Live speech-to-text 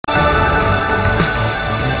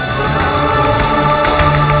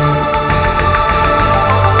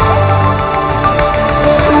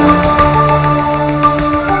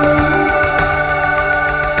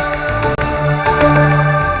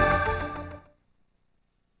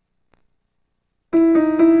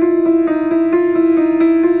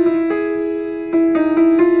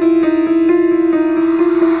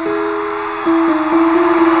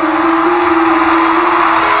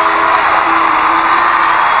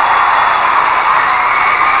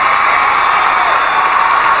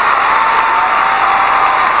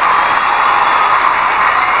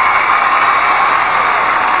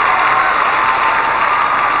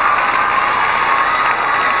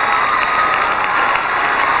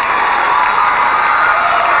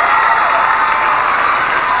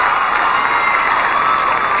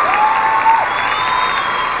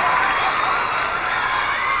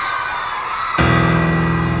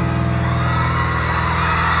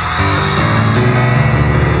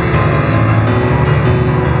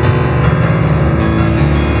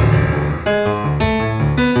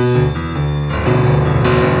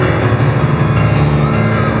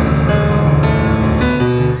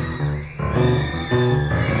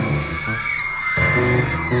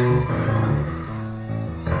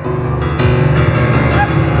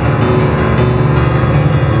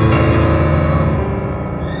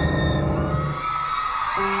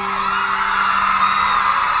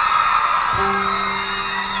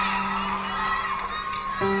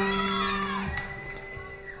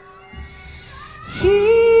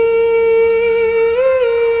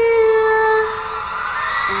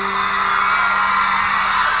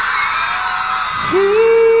She's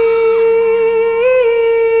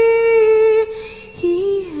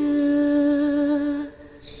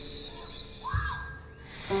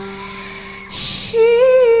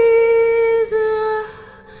a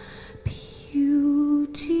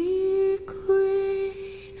beauty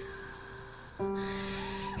queen.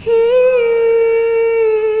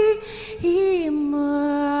 He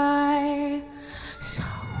my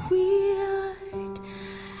sweet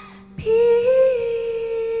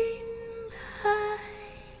beanbag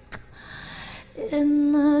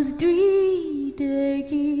in the street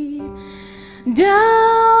again,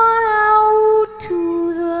 down out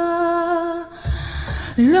to the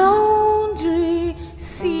laundry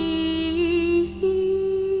scene.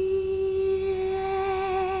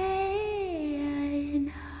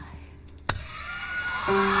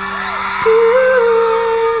 Do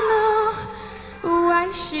you know why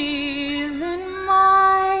she's in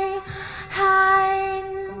my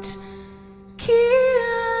hand?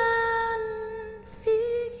 Can't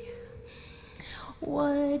figure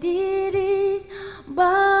what it is, but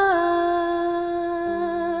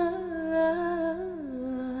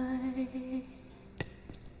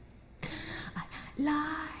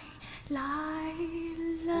lie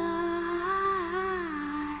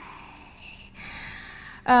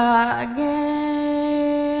again.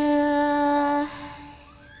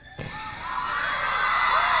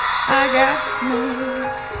 I got me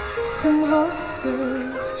some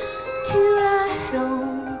horses to ride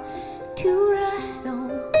on,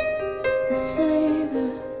 They say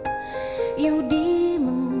that your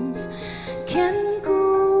demons can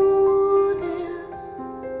go there,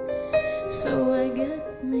 so I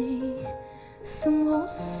got me some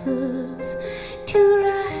horses to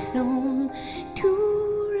ride on,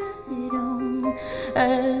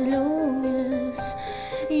 as long as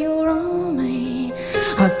you're on me,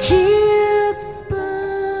 I keeps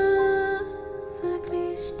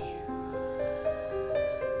perfectly still.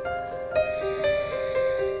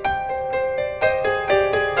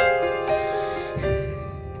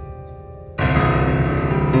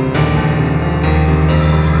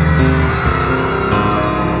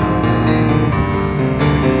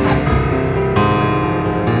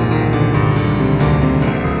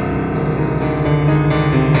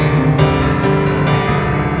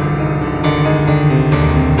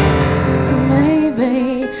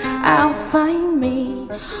 I'll find me,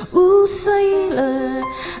 ooh, sailor,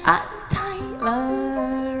 a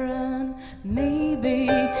Tyler, and maybe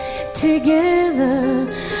together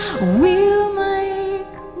we'll make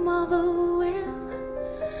mother well.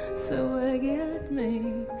 So I got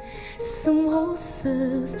me some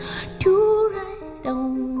horses to ride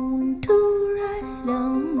on,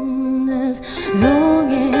 as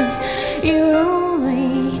long as you're on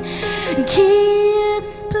me,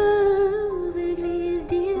 keeps perfectly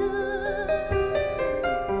still.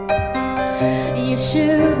 You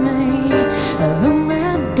shoot me the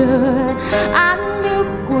matter, I look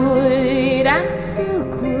good and feel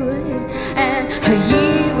good, and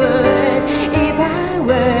you would if I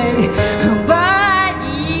would, but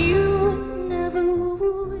you never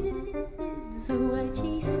would. So I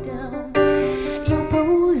chase down your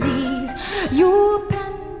posies, your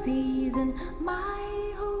pansies, and my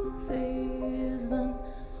horses, then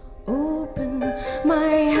open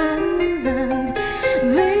my hands and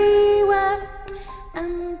they were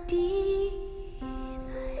empty.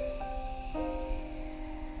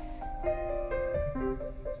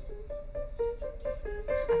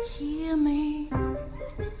 Hear me?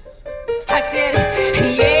 I said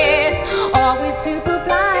yes, always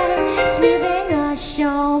superfly, sniffing a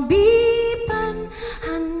shall be bun,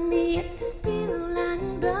 honey, it's spill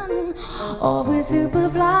and bun, always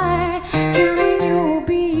superfly, counting your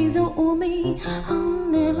bees on me,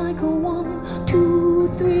 honey, like a 1, 2,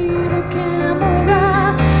 3, the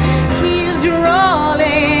camera, he's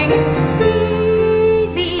rolling, it's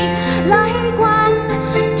easy, like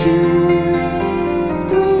 1, 2,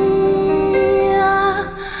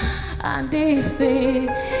 and if there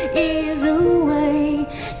is a way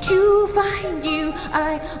to find you,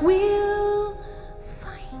 I will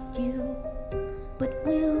find you. But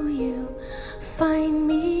will you find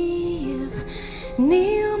me if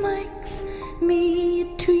Neil makes me a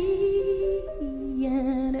tree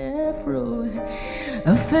and afro,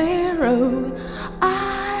 a pharaoh?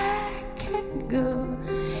 I can't go,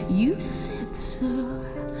 you said so,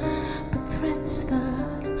 but threats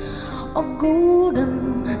that are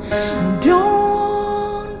golden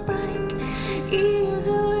don't break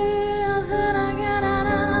easily. Said I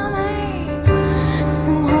gotta make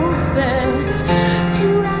some horses to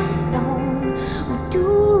ride on,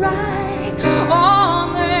 to ride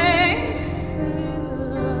on. They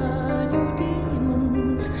said you did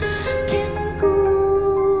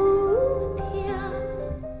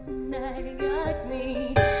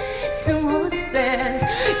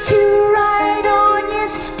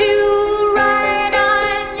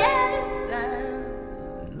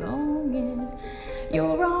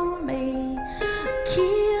your army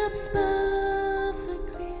keeps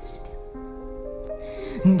perfectly still,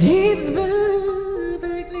 keeps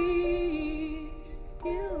perfectly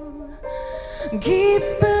still,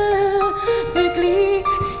 keeps perfectly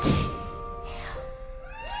still.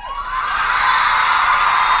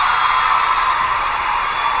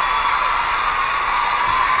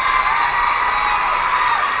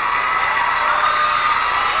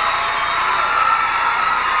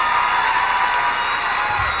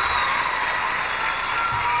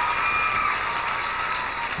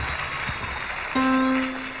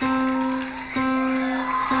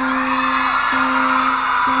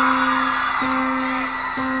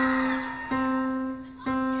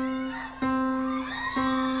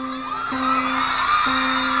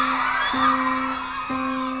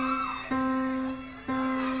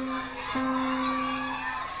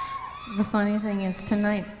 The funny thing is,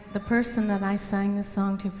 tonight, the person that I sang this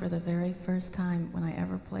song to for the very first time when I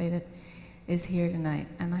ever played it is here tonight.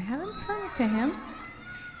 And I haven't sung it to him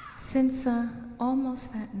since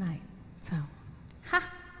almost that night. So, ha!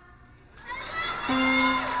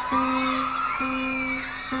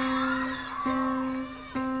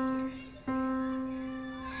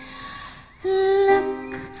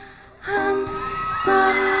 Look, I'm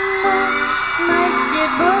standing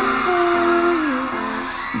naked before you.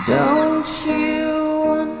 Don't you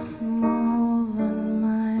want more than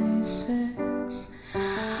my sex?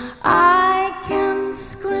 I can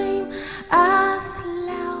scream as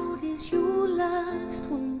loud as your last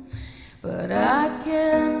one, but I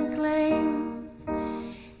can claim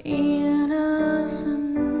innocence.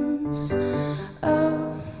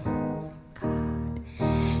 Oh God,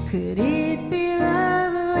 could it be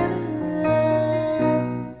that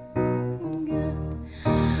good?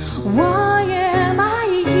 Why am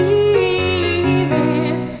I here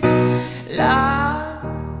if love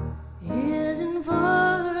isn't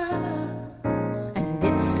forever and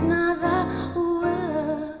it's not the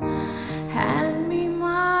world? Hand me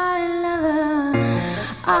my lover.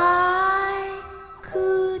 I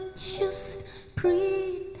could just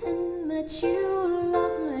pretend that you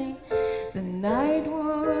love me. The night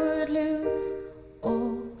would lose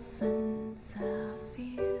all sense of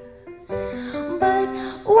fear. But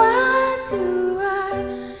why do I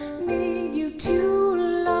need you to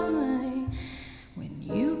love me when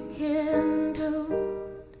you can do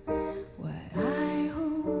what I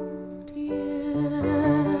hold dear?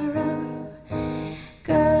 Oh,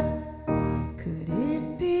 God, could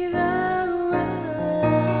it be the way?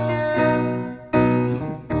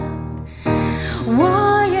 God,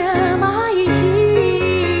 why am I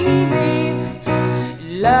here if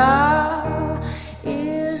love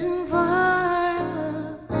isn't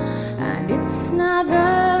forever and it's not the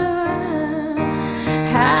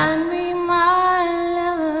hand me my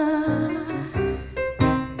lover.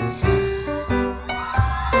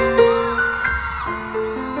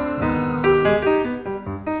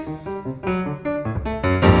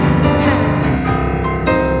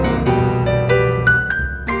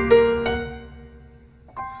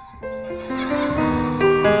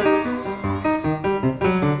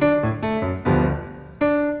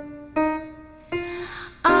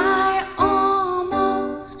 I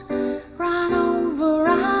almost ran over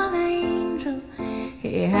an angel.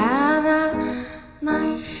 He had a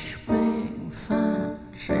nice big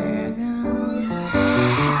fancy gun.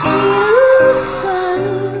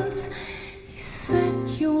 Innocent, he said,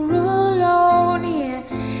 you're alone here,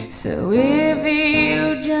 so if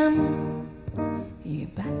you jump, you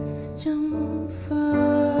best jump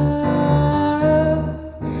far.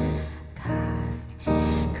 God,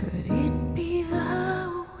 could it be the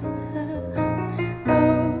weather?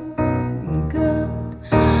 Oh, God,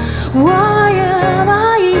 why am I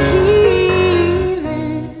here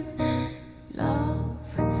if love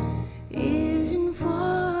isn't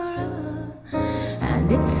forever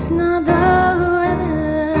and it's not the weather?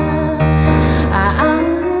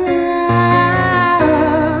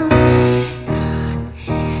 God,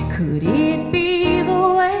 could it be the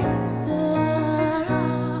weather?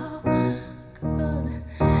 God,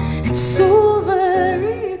 it's so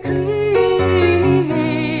very clear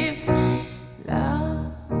if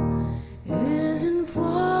love isn't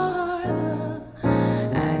forever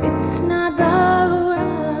and it's not the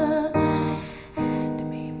weather. Hand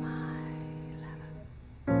me my lover.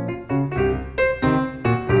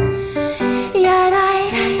 Yeah,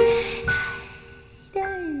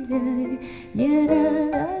 yeah, da,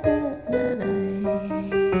 da, da, da, da.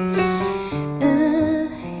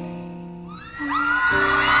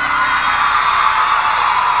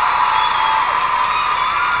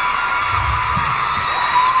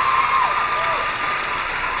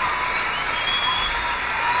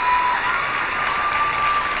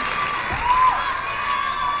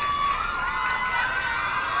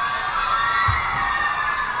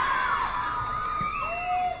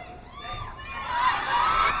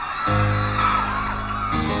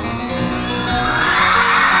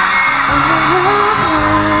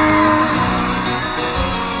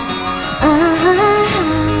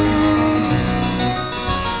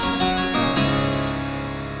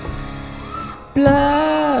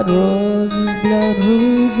 Blood roses, blood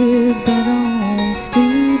roses, blood on the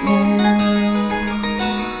street now.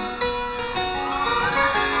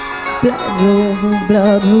 Blood roses,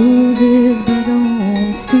 blood roses, blood on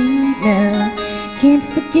the street now. Can't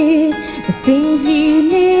forget the things you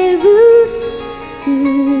never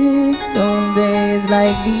said. On days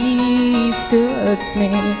like these starts me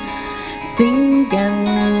thinking.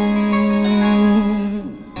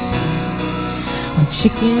 When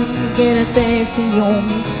chickens get a taste of your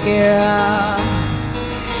meat, girl.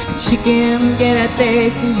 Chickens get a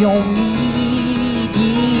taste of your meat,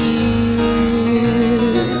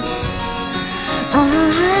 yes.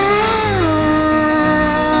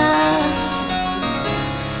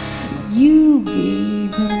 You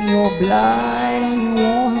gave him your blood and you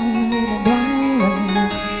wanted to die.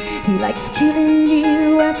 He likes killing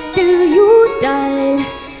you after you died.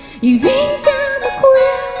 You think I'm a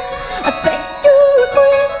queer? I think you're a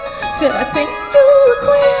queer. Said I think you're a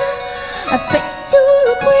queer. I think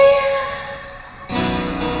you're a queer.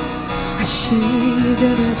 I shaved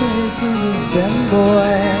every place where you've been,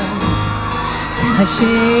 boy. Said I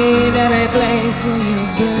shaved every place where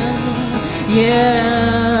you've been,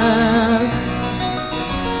 yes.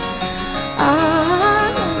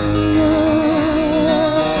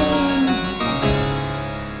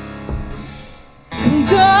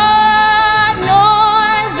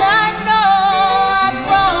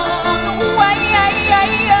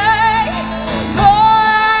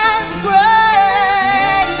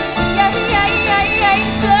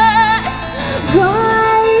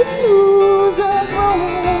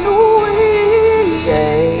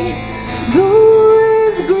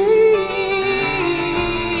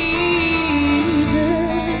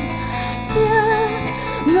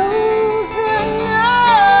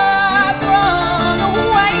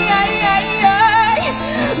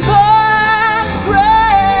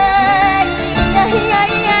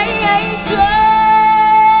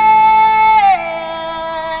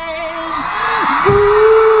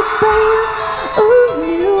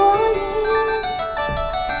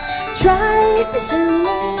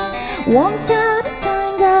 Once at a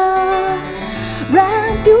time, God,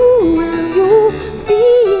 wrapped around your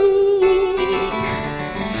feet,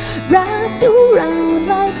 wrapped around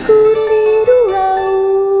like good little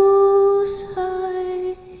rose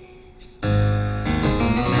eyes.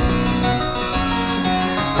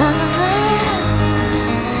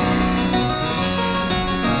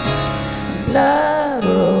 Blood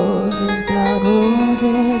roses, back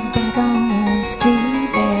on the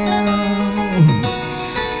street now.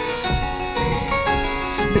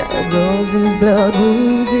 Blood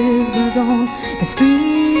roses, back on the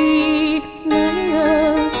street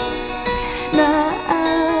now.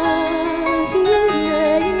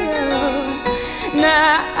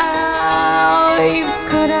 Now you've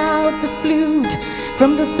cut out the flute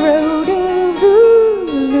from the throat of the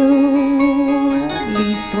loon. At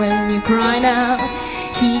least when you cry now,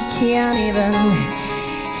 he can't even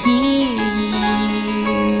hear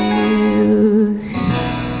you.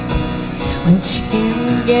 When chicken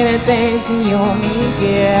get a taste in your meat,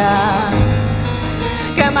 yeah.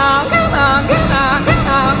 Come on, come on, come on, come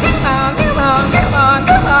on, come on, come on, come on,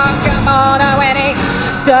 come on, come on. When he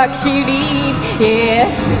sucks you deep,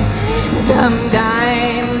 yes.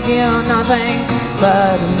 Sometimes you're nothing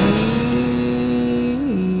but me.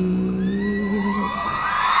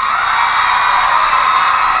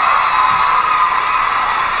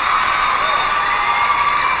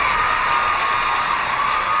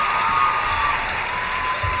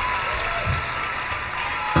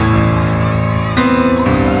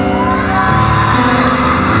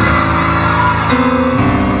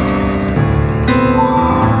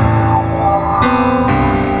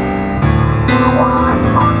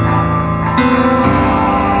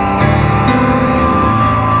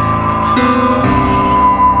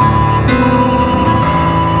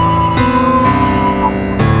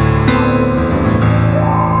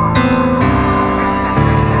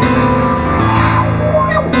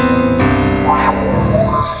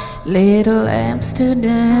 Little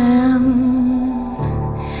Amsterdam,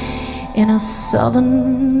 in a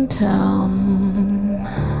southern town.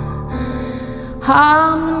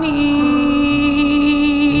 Harmony,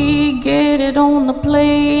 get it on the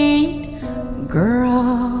plate,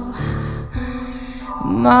 girl.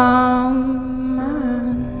 Mama,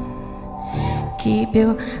 keep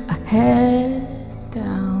your head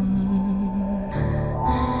down.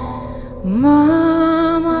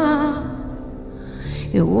 Mama,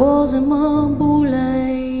 it wasn't my bullet.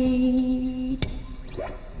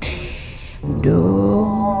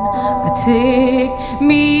 Don't take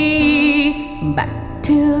me back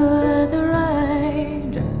to the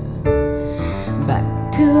right,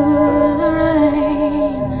 back to to the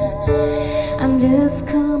rain. I'm just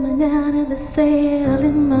coming out of the cell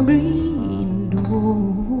in my brain.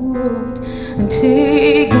 Don't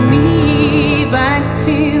take me back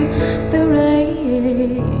to the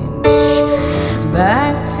range,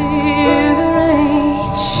 back to the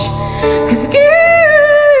range. 'Cause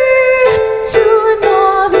get to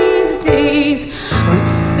know these days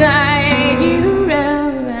which side you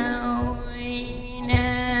roll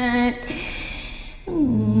at.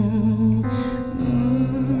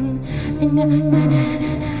 Na na na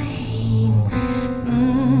na na.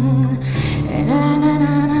 Na na na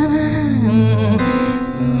na na.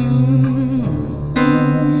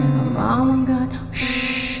 Mama got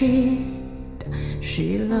shit. She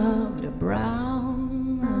loved a brown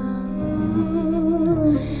man,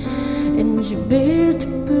 and she built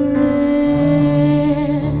a bridge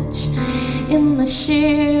in the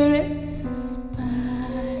sheriff's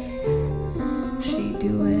bag. She'd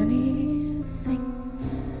do anything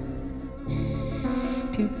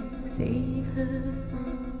to save her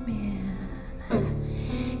man.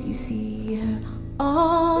 You see, her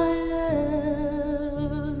all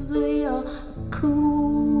loves, they are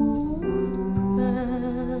cool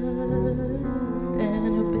pressed,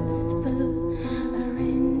 and her best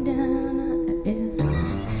rain down is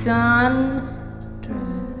sundress.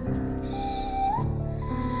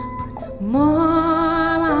 But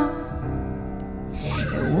Mama,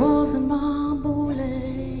 it wasn't my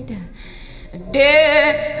bullet.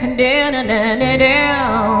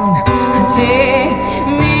 Down, take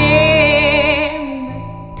me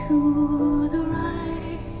back to the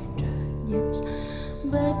right, yes,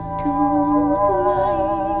 back to the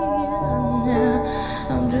right.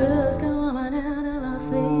 I'm just coming out of the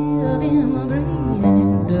cell in my brain.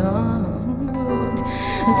 Don't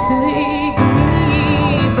take me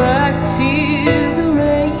back to the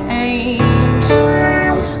range,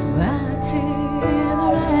 back to the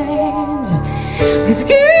range. 'Cause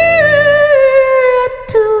get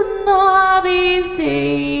to know these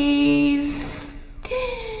days.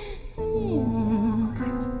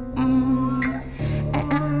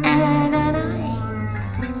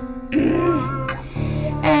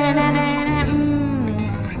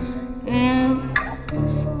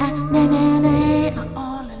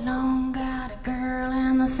 All alone, got a girl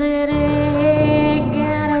in the city,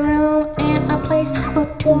 got a room and a place for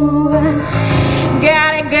two.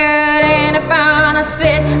 Got a girl and a fun to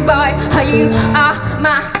sit, boy. You are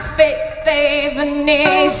my favorite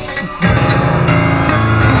niece.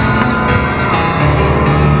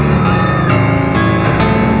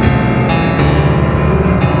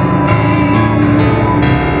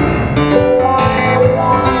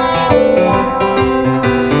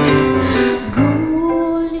 Go,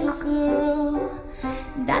 little girl,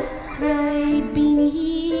 that's right,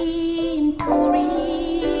 Beanie and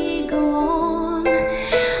Tori, go on.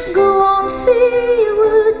 Go on, say a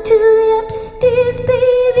word to the upstairs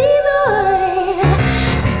baby boy.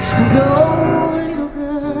 Say, go, little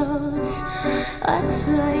girls, that's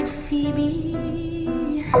right,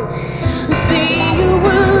 Phoebe. Say a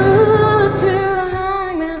word to the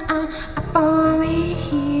hangman for me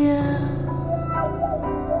here,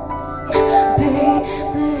 baby.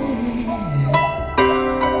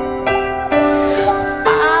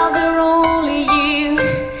 Father, only you,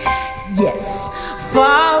 yes,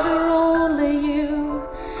 Father, only you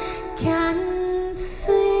can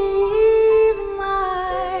save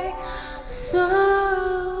my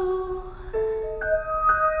soul.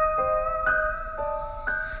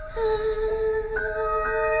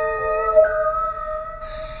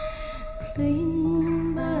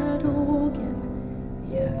 Playing that organ,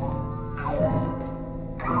 yes, sad,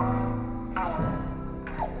 yes, sad.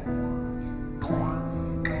 Play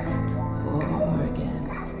that organ,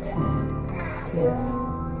 sad, yes,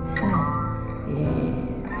 sad,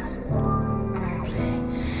 yes. Play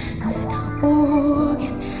that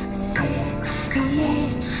organ, sad,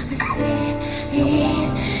 yes, sad, yes,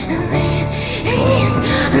 then, yes,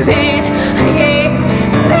 then, yes,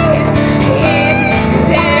 then, yes,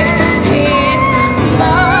 then, yes,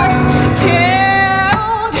 must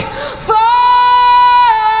count for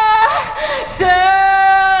something.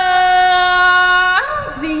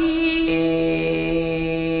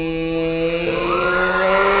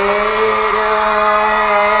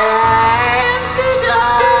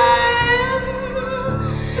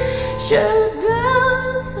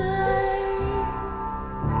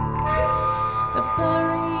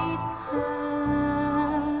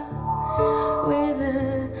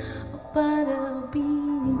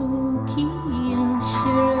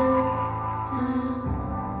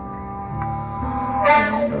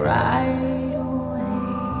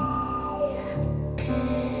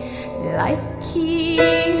 like he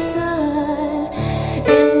said,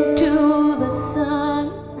 into the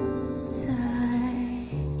sunset.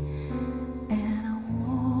 And I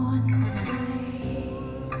won't say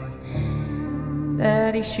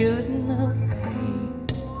that he shouldn't have paid,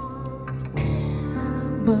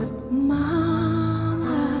 but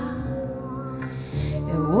Mama,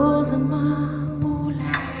 it wasn't my bullet.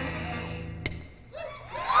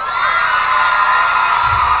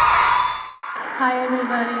 Hi,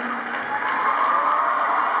 everybody.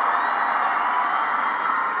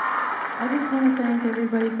 I just want to thank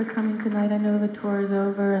everybody for coming tonight. I know the tour is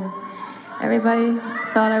over, and everybody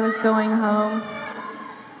thought I was going home.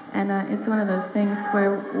 And it's one of those things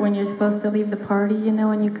where when you're supposed to leave the party, you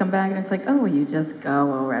know, and you come back and it's like, oh, will you just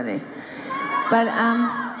go already? But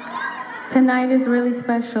tonight is really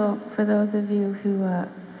special for those of you who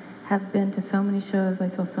have been to so many shows. I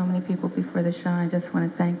saw so many people before the show, and I just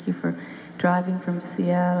want to thank you for driving from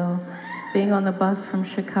Seattle, being on the bus from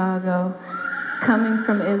Chicago, coming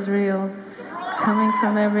from Israel, coming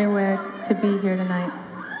from everywhere to be here tonight.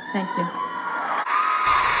 Thank you.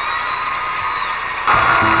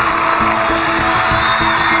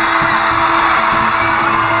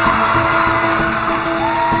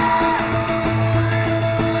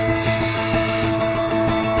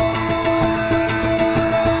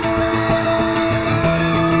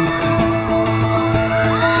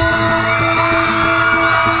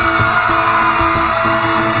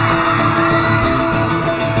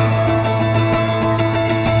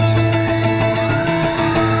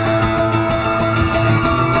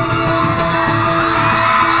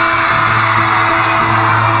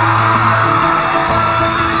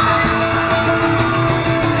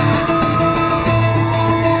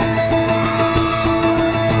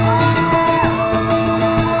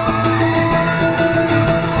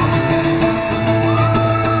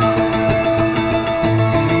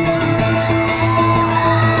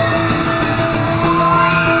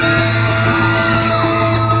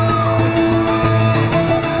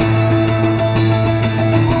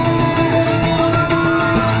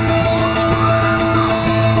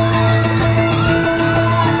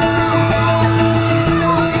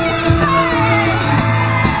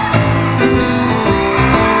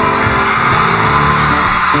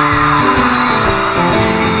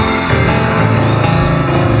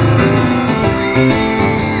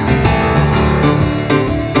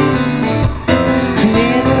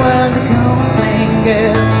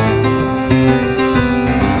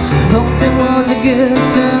 Good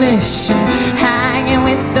solution, hanging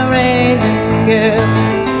with the raisin girl.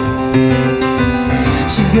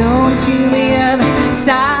 She's going to the other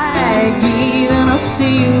side, giving us a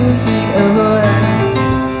heat of her.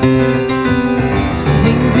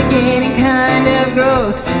 Things are getting kind of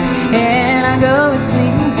gross, and I go and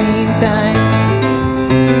sleeping time.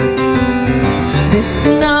 This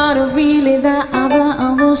is not a really the other,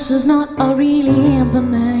 and this is not a really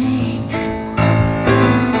happening.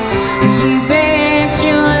 You bet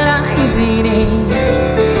your life in it.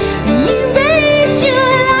 You bet your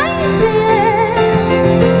life in it.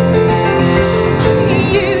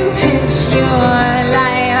 You bet your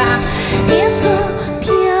life. It's a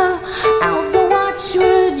pure out the watch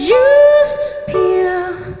with juice,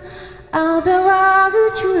 pure out the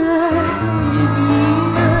rocket.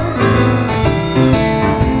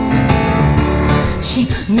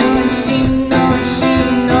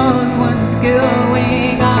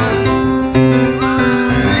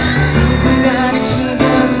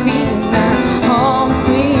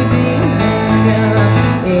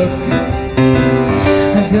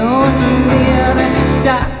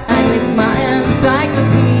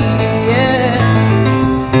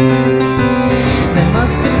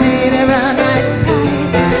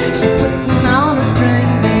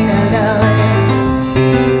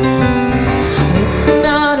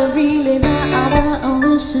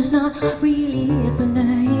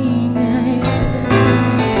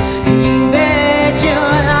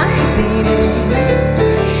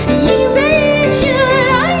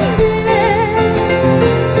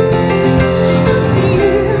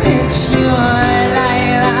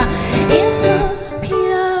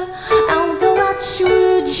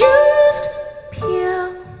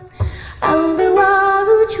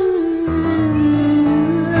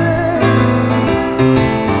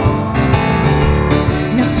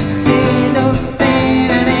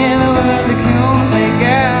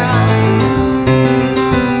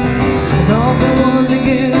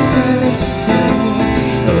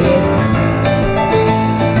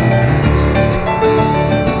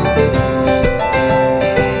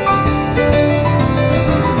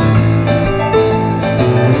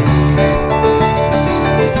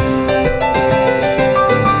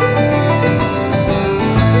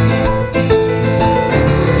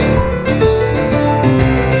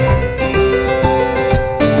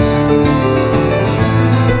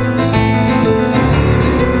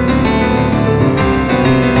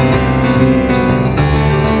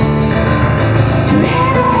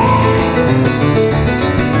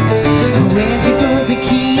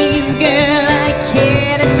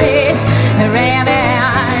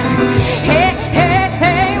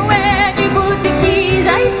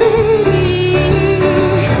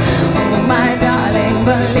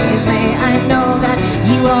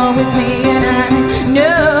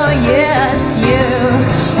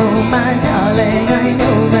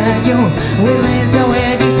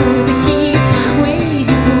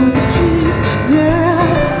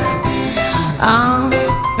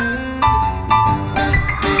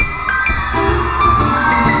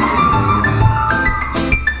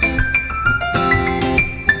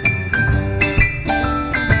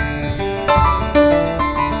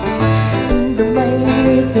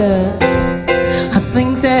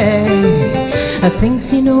 thinks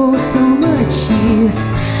he knows so much.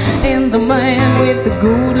 He's in the man with the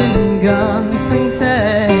golden gun. Thinks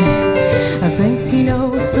he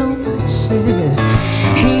knows so much. He's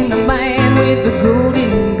in the man with the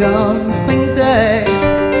golden gun. Thinks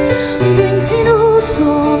he knows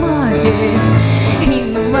so much. He's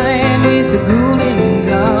in the man with the golden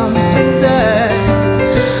gun.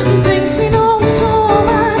 Thinks he knows so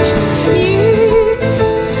much. Yes.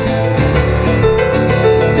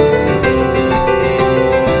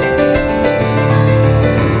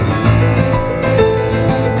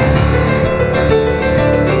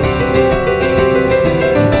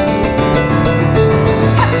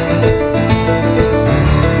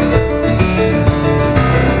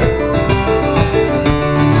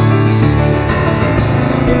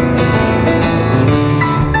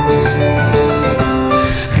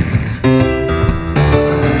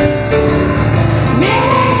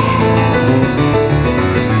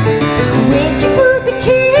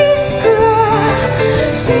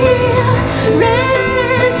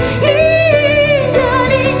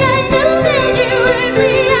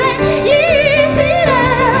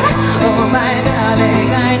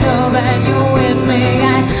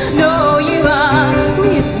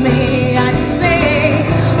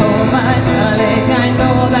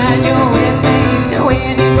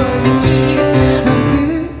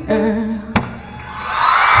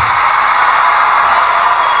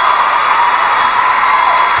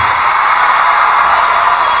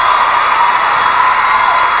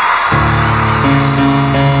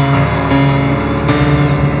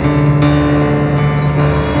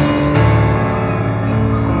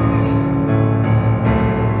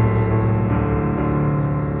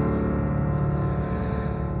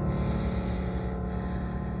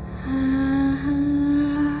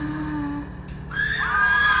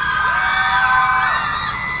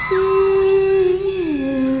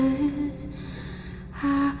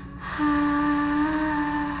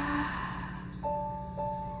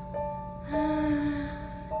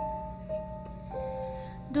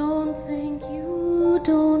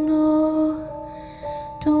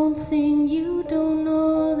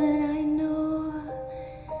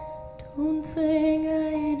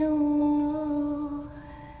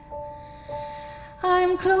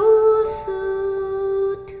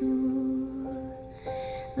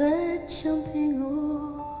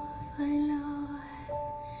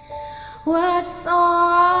 What's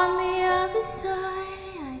on the other side?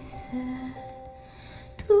 I said,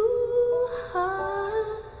 too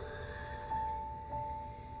hard,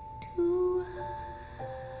 too hard.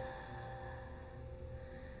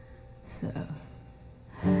 So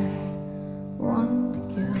I want to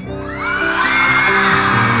go.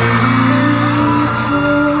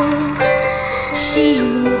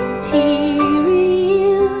 She's material,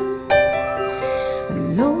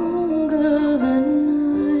 longer than I.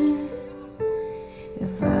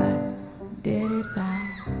 If I did it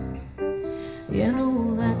fast, you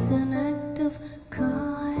know that's an act of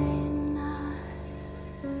kindness.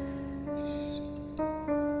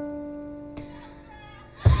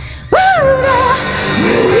 But I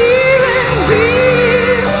believe in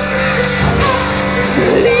peace. I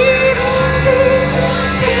believe in peace.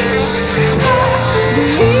 I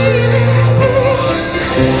believe in peace.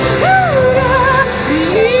 But I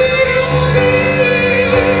believe in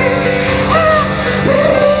peace. I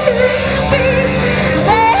believe in peace.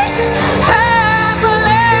 Yes, I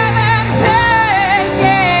believe in peace.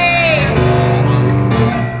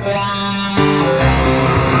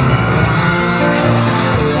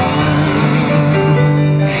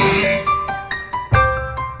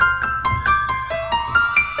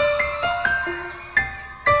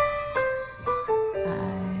 I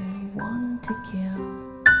want to kill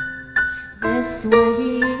this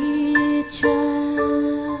waitress.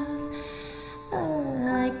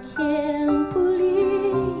 I can't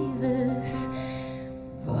believe this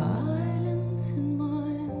violence in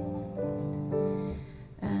mind,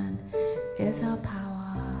 and is our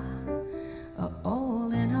power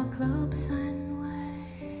all in our clubs and wage.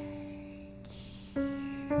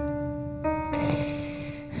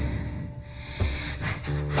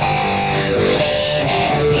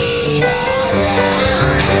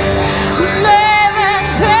 Live in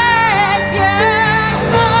peace.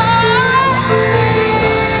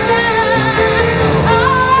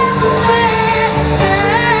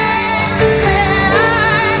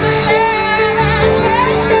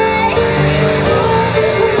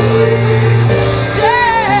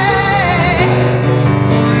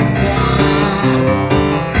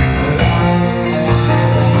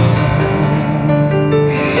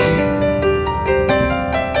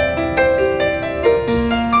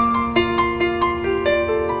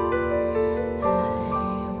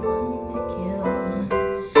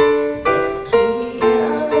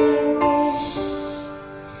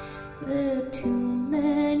 there too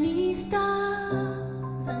many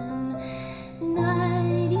stars and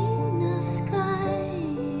not enough sky?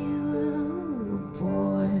 Oh,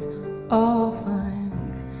 boys all think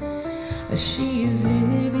she is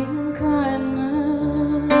living kindness.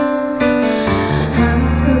 High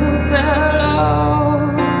school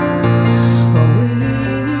fellow,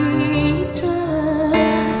 waitress.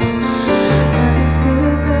 High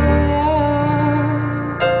school fellow,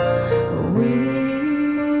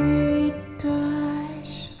 waitress.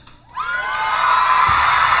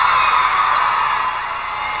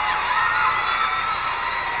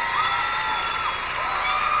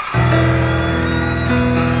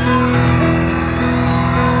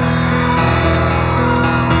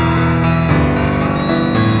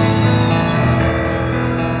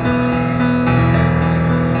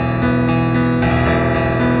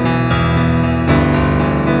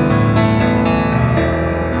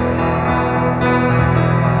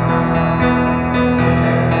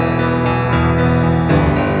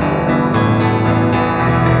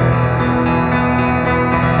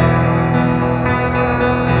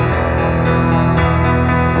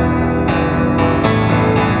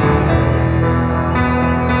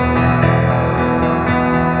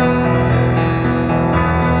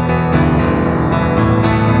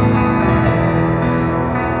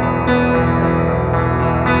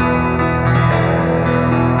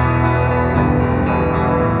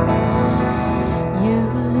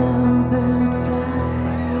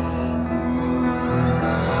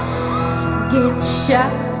 Get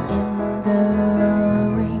shot in the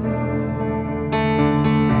wing.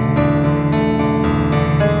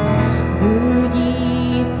 Good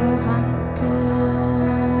year for hunters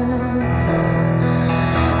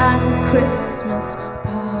and Christmas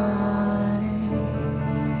parties.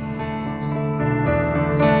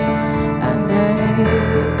 And I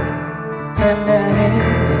hate, and I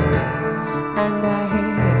hate, and I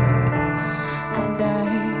hate, and I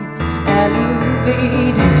hate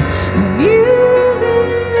elevated music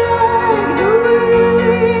like the way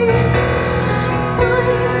we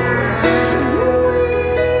find the way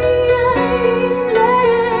I'm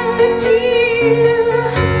left here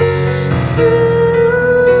silent.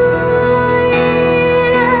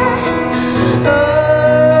 Oh,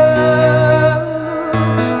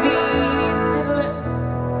 these little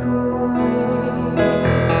earthquakes.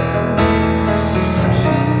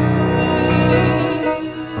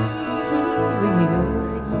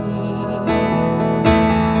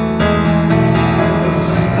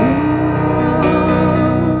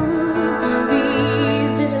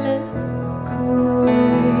 These little earthquakes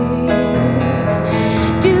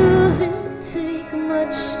doesn't take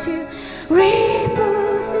much to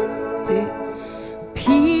repose into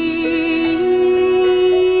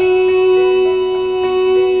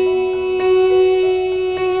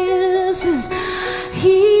pieces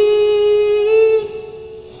here.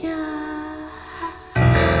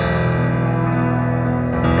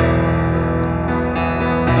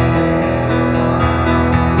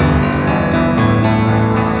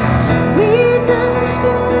 We danced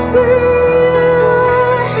in birds,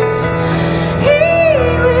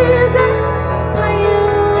 here with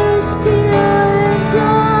empires till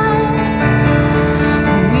dawn.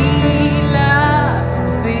 We laughed in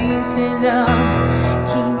the faces of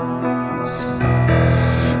kings,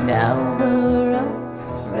 now they're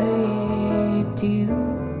afraid to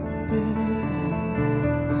burn.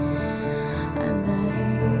 And I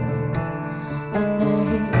hate, and I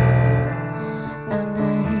hate, and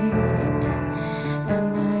I hate,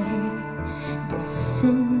 and I hate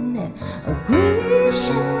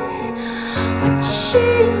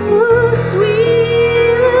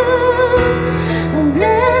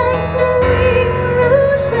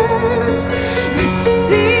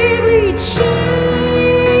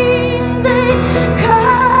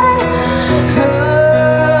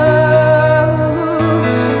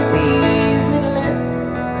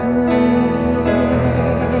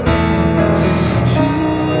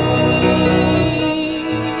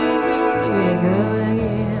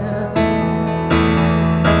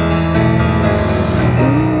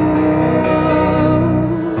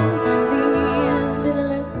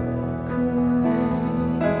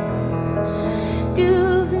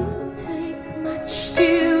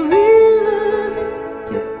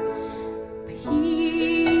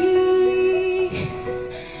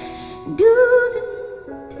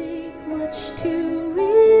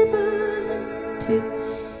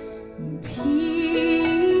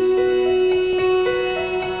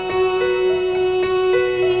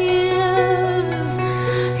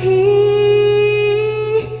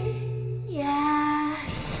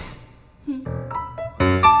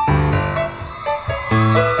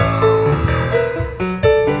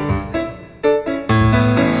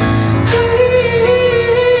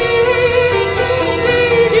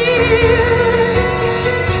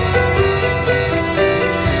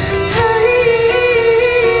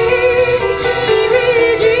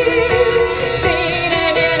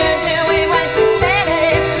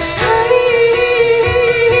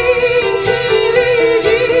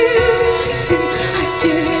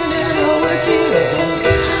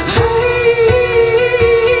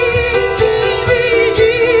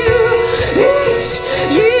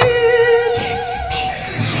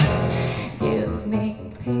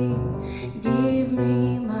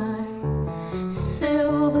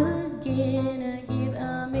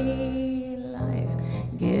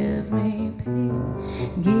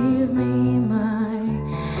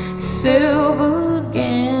silver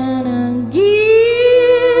again and give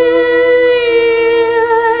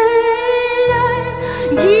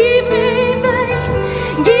me, babe,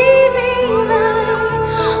 give me life.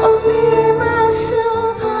 Oh, me,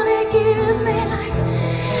 myself, honey, give me life.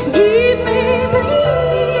 Give me,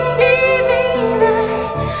 babe, give me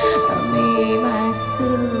life. Oh, me,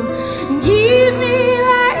 myself, give me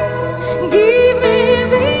life. Give me,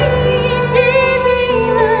 babe, give me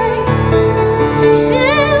life.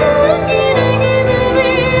 Silver again and give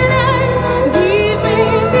me life. Give me,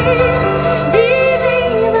 babe, give me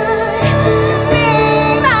life. Me,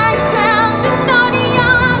 myself, the naughty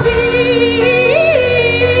young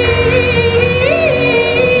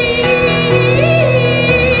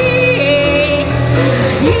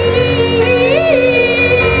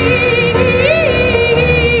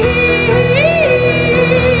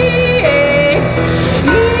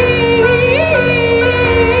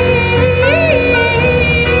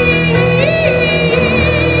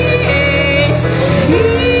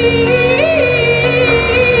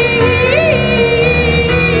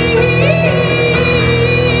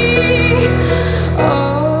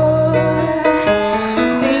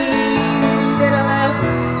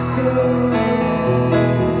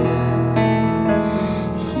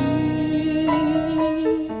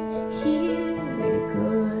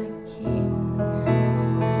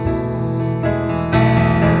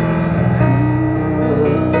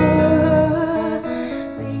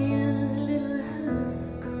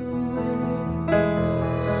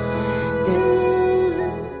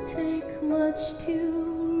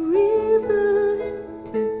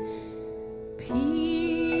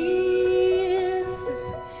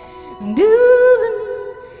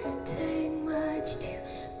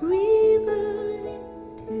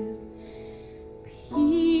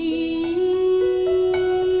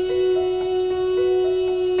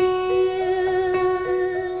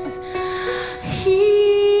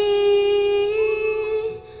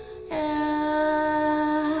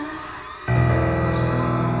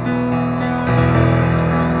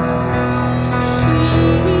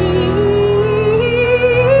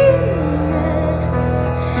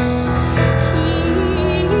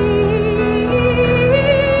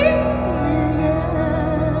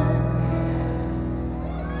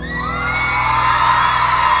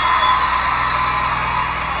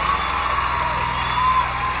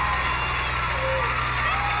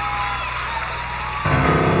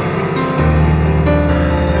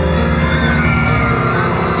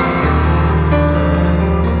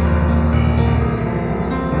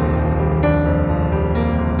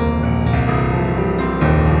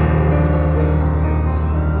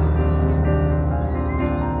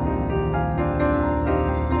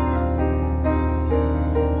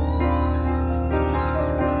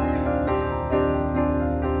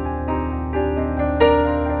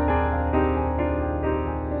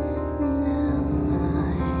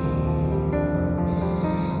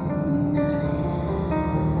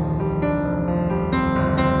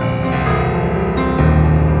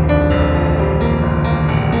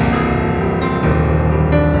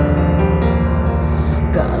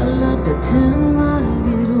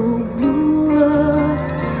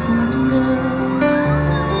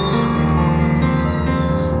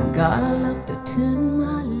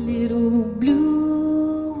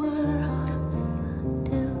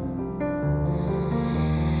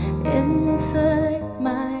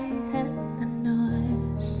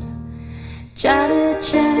chatter,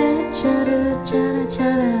 chatter, chatter, chatter,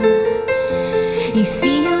 chatter. You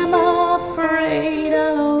see, I'm afraid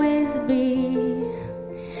I'll always be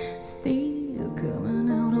still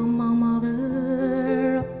coming out of my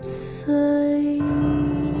mother upside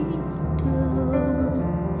down.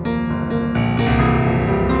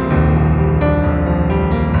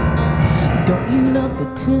 Don't you love to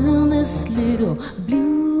turn this little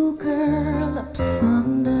blue girl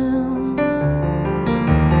upside down?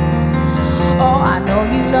 Oh, I know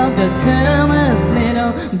you love to turn this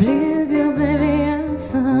little blue girl, baby,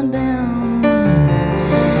 upside down.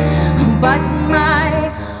 But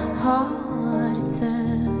my heart, it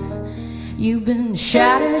says you've been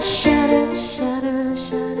shattered, shattered, shattered,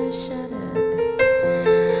 shattered, shattered.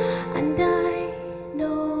 And I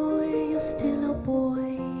know you're still a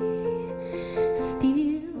boy,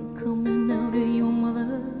 still coming out of your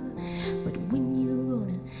mother. But when you're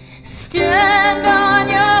gonna stand on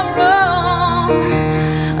your own,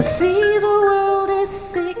 I see the world is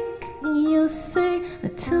sick. You say,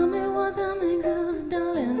 tell me what that makes us,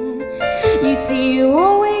 darling. You see, you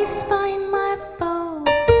always find my fault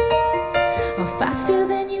faster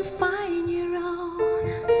than you find your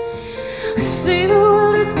own.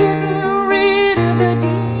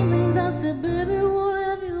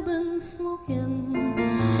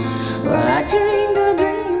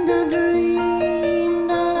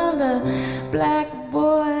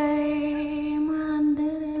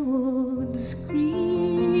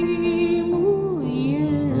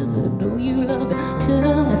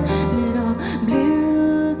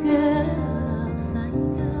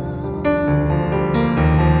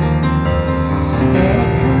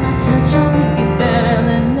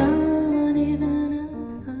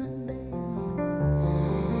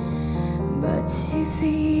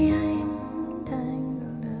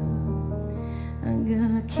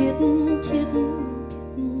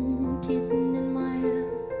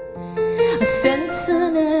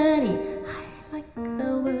 Cincinnati, I like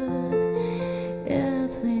the word.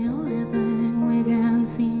 It's the only thing we can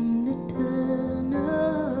seem to turn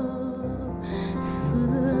upside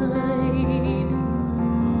down.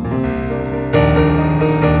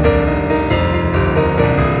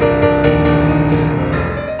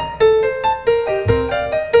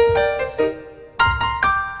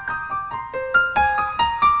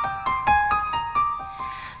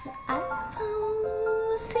 I found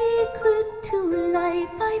the secret to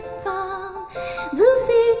life. I found the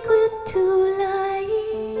secret to life.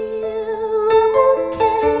 I'm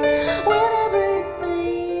okay when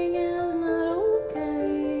everything is not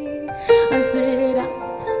okay. I said I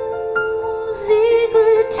found the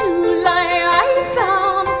secret to life. I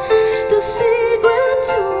found the secret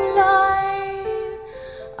to life.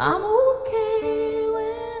 I'm okay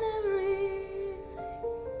when everything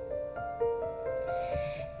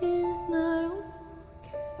is not okay.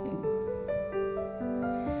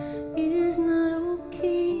 Is not okay.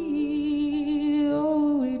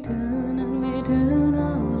 Oh, we turn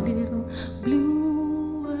our little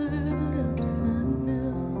blue world upside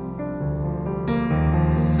down.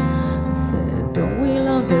 I said, don't we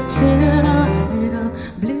love to turn our little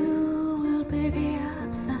blue world, baby,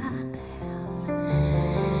 upside down?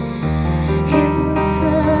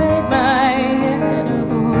 Inside my head a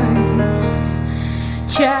voice,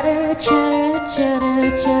 chatter, chatter, chatter,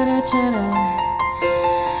 chatter, chatter.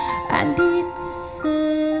 And it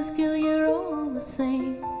says, girl, you're all the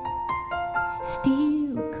same,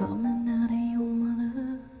 still coming out of your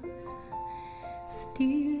mother's,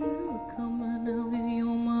 still coming out of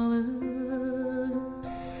your mother's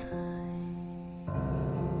upside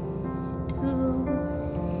down.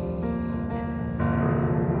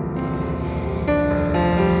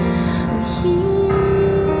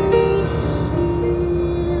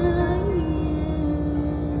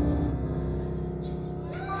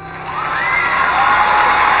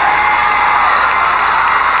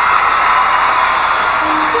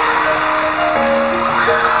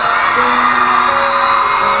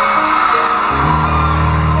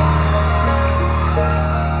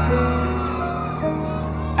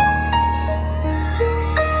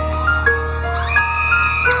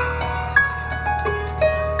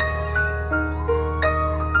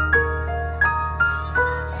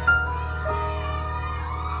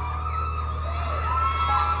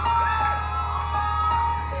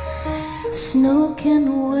 Snow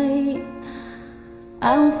can wait.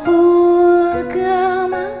 I'll forget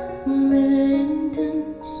my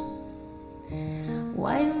maintenance.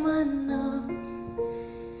 Wipe my nose,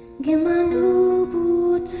 get my new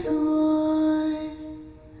boots on.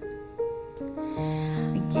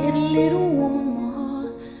 I get a little warm in my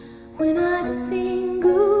heart when I think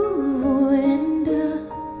of winter.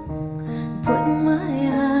 Putting my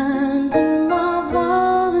hand in my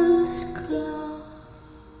father's glove.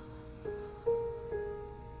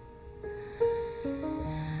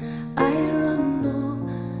 I run off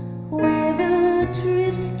where the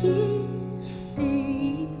drifts get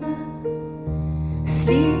deeper.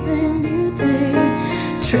 Sleeping Beauty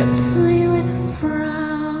trips me with a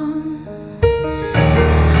frown.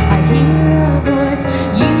 I hear a voice,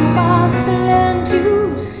 you must learn to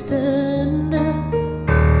stand up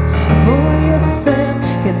for yourself,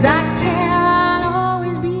 'cause I can't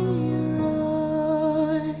always be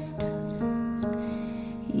right.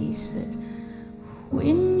 He says,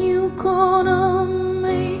 when you gonna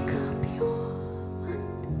make up your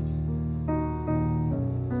mind?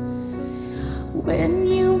 When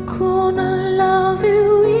you gonna love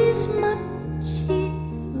you as much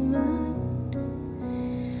as I do?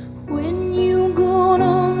 When you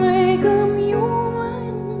gonna make up your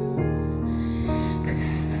mind?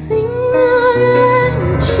 'Cause things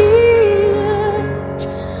are change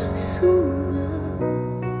so loud.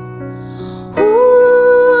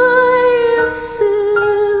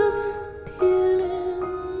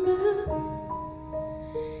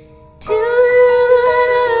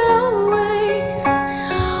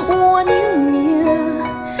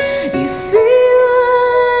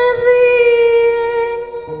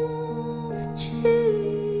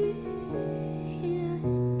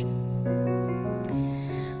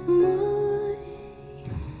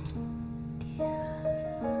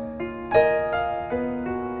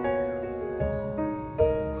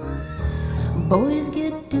 Boys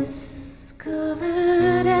get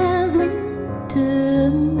discovered as winter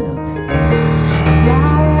melts.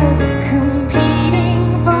 Flowers competing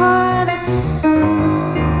for the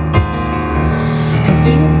sun.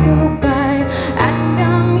 Years go by and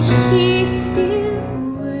I'm here still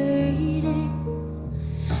waiting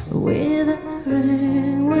with a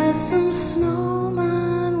ring where some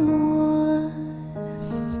snowman was.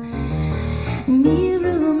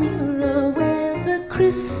 Mirror, mirror, where's the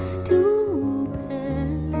crystal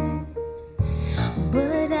palace?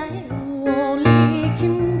 But I only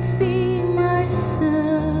can see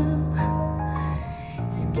myself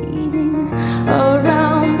skating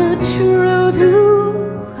around the truth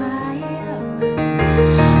who I am.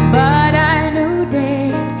 But I know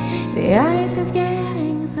that the ice is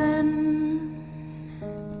getting thin.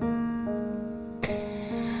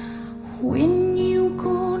 When you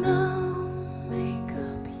gonna make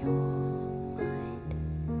up your mind?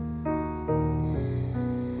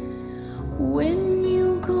 When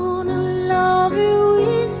you gonna love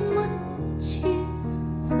you as much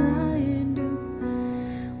as I do?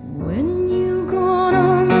 When you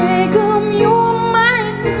gonna make up your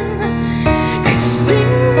mind? 'Cause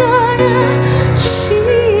things are changing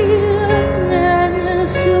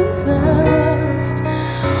so fast.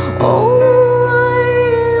 Oh,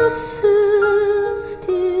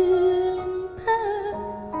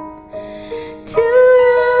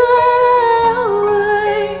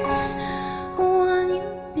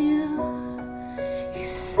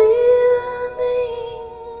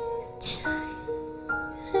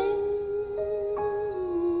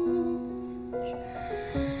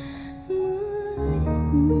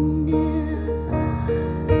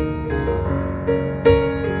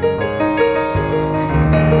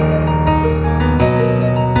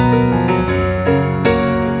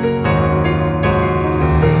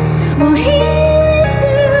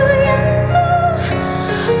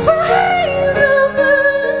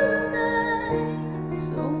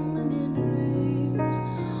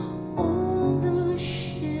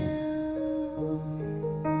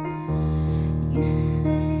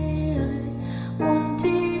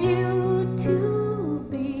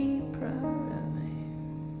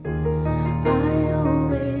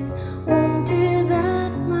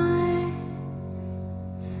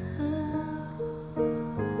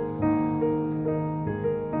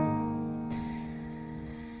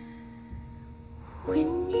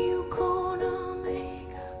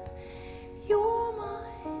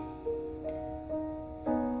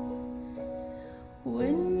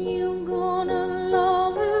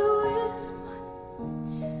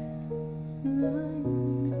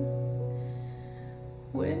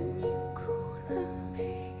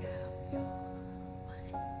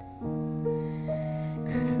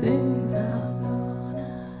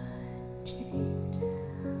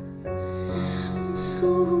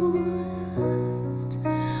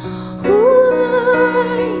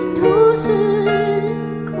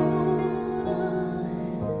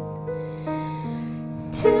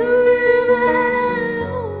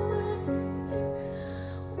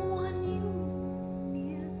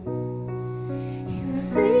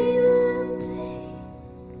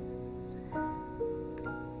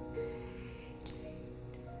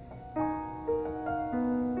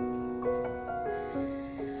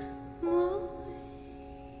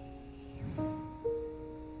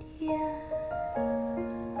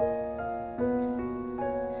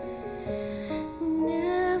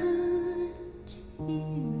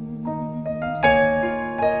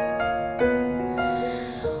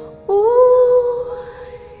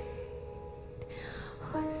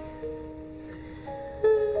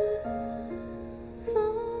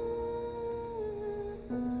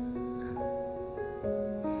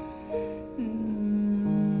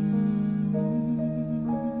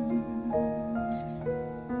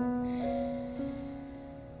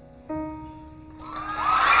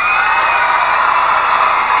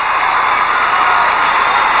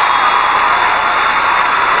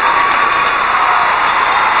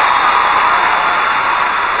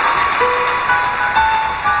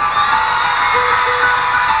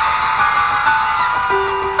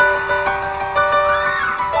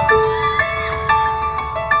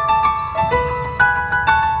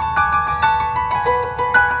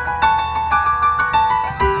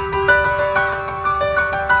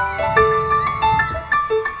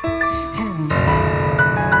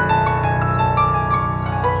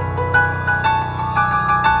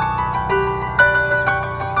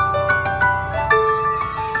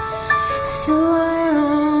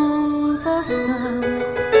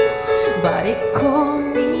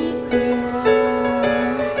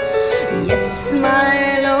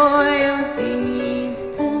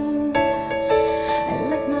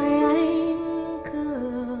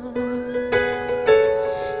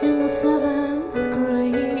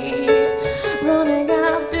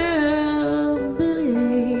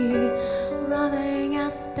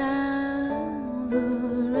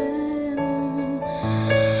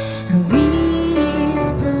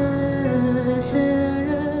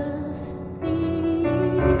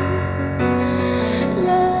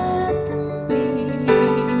 let them bleed.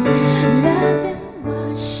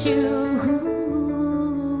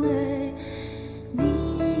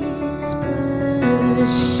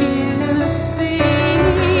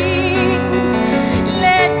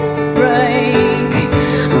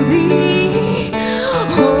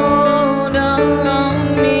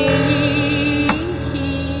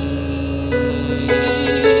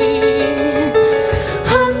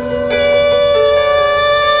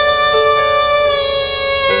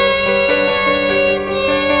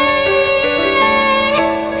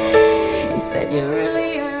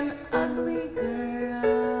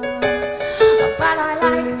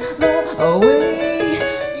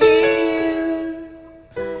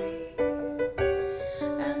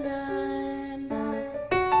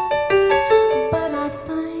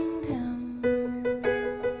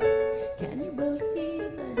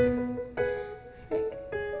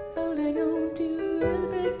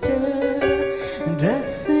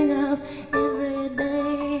 dressing up every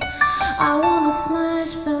day. I wanna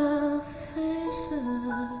smash the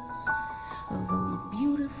faces of those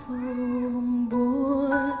beautiful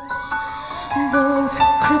boys, those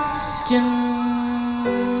Christian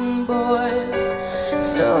boys,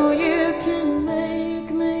 so you can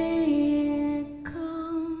make me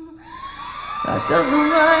come. That doesn't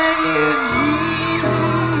make you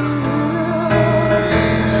Jesus.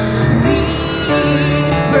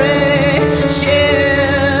 These precious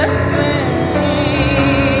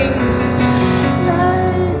things,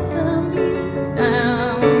 let them bleed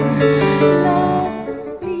now, let them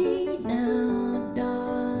bleed now,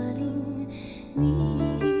 darling.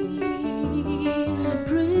 These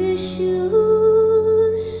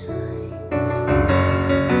precious things,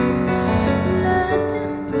 let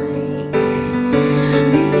them break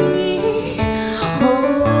me,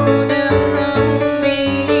 hold them me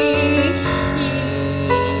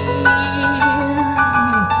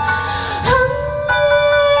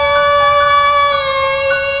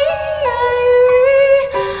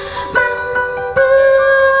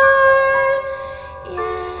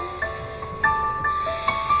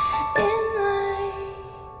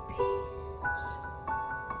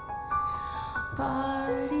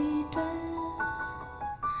party dress,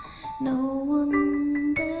 no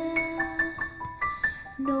one there,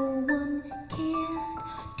 no one cared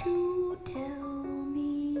to tell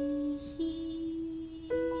me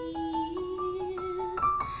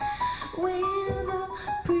where the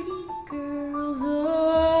pretty girls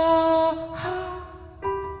are,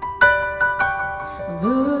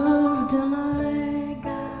 those demi-gods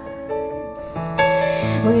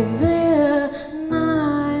with their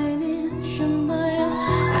 9-inch knives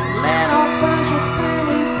and little fascist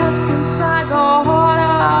panties tucked inside the heart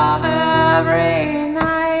of every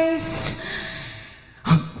nice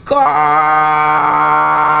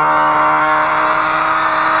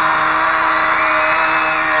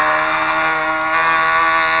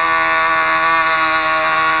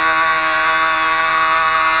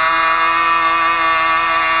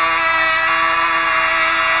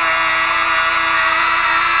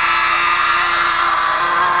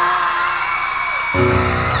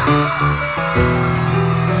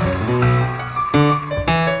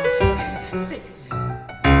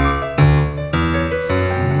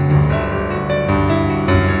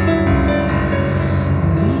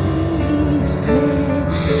These precious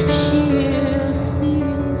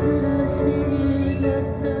things that I said,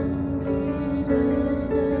 let them bleed, I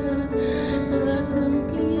said, let them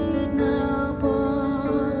bleed now,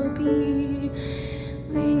 Barbie.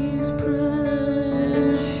 These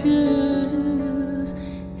precious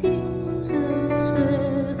things I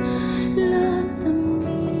said, let them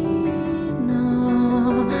bleed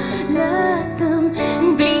now, let them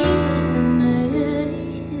bleed now.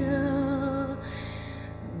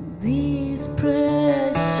 These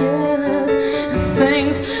precious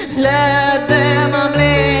things, let them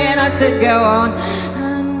bleed. I said, go on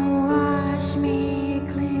and wash me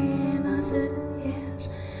clean. I said, yes,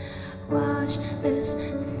 wash this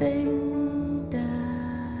thing,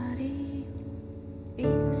 Daddy.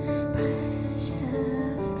 These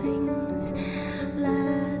precious things,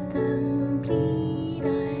 let them bleed.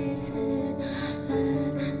 I said,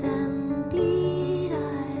 let them bleed.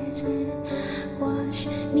 I said, wash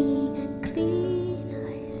me clean.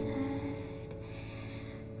 I said,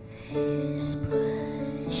 these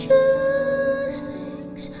precious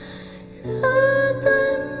things, let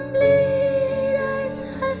them bleed. I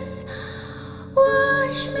said,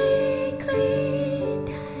 wash me clean,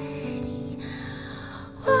 Daddy.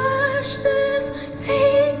 Wash this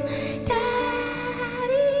thing,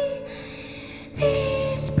 Daddy.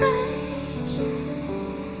 These precious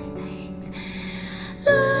things,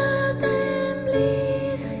 let them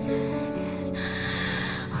bleed. I said,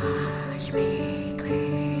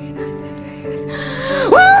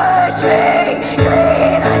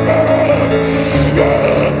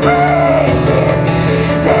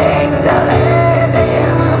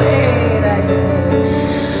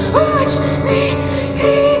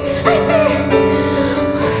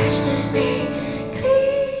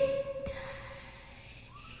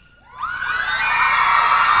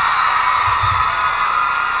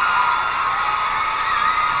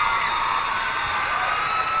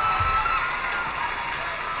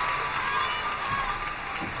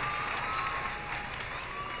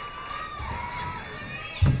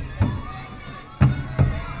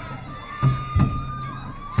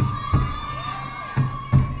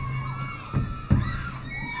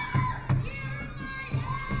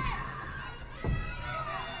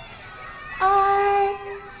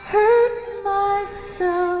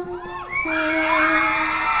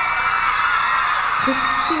 to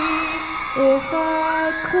see if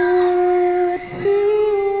I could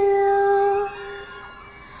feel.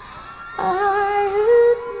 I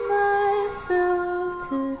hurt myself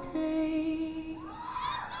today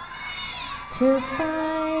to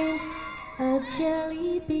find a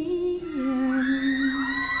jelly bean.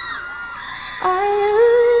 I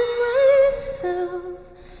hurt myself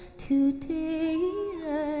today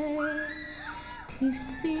to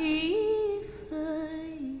see if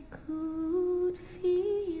I could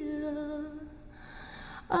feel.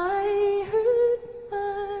 I hurt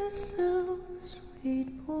myself, sweet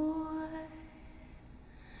boy.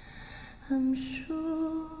 I'm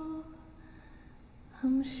sure,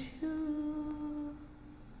 I'm sure.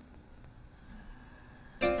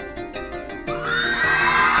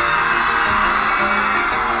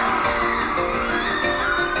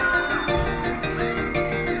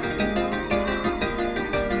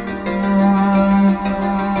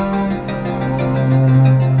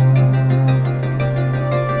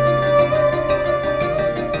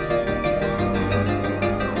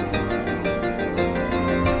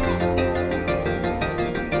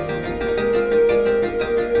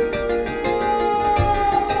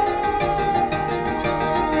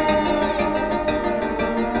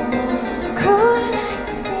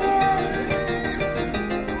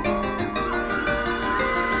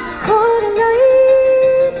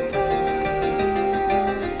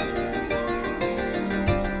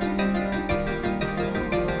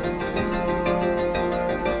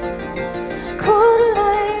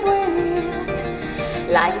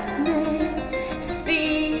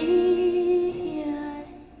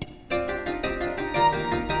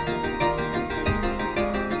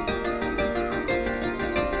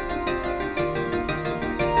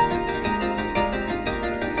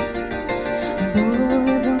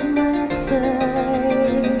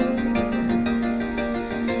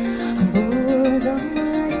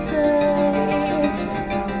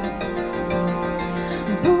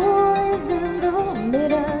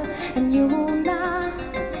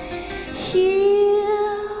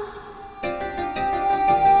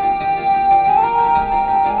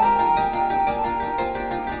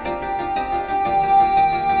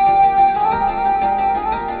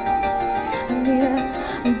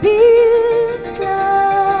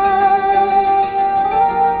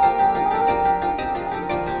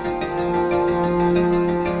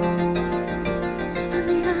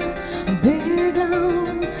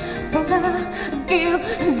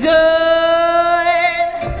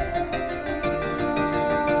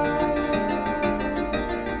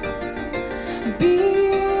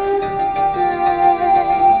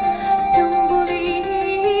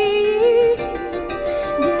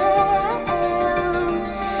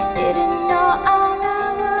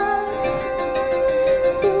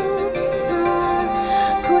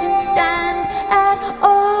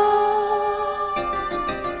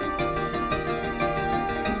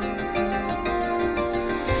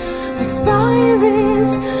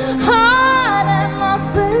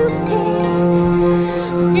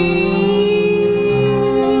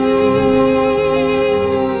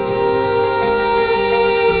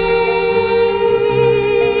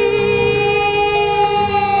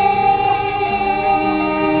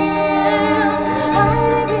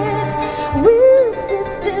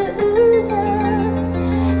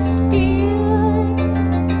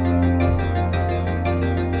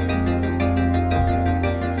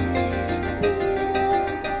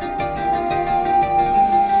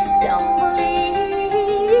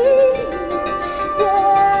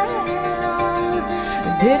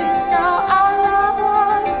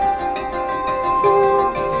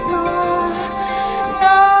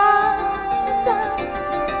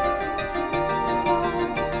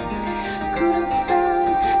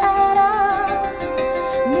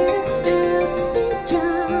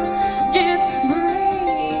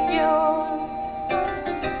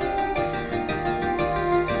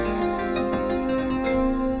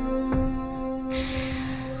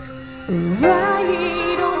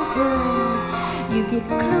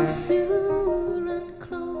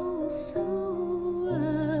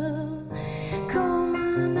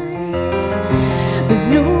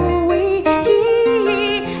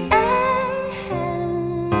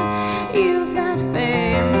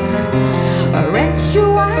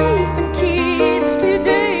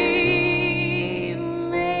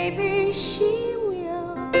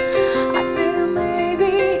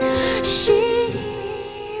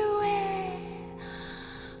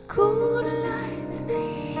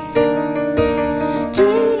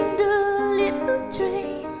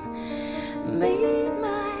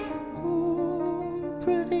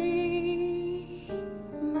 Pretty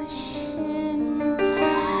machine.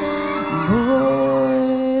 Boy,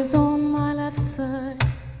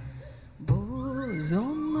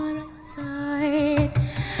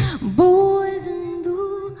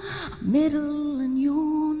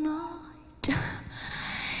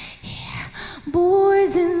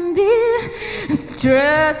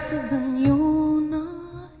 dresses and you're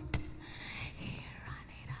not here. I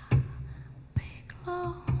need a big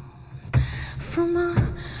loan from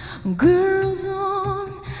the girls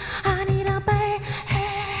on. I need a big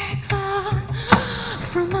loan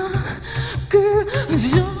from the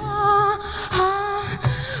girls on.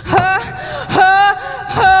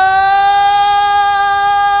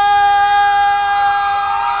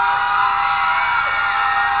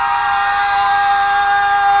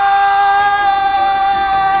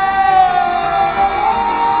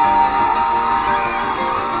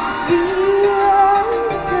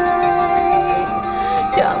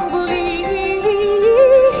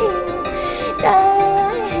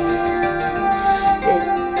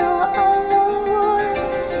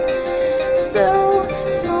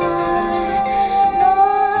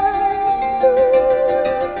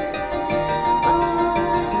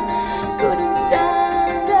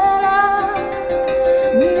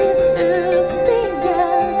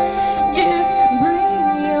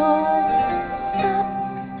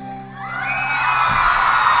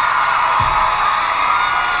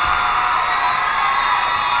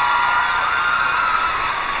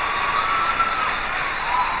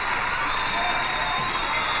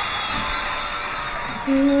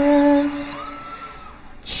 Yes,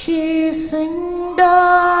 chasing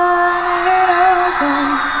down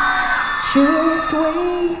and just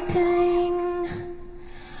waiting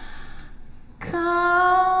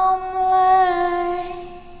calmly,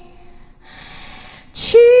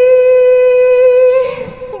 chasing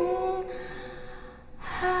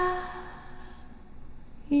her.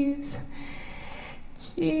 Yes,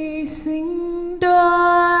 chasing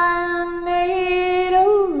tornadoes.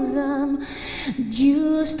 I'm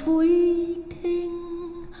just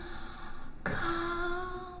waiting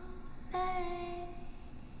calmly,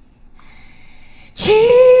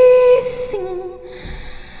 chasing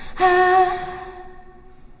her.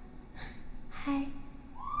 Hey.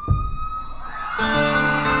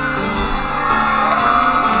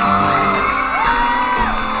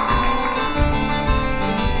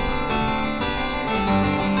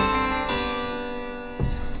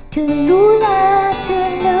 Talula,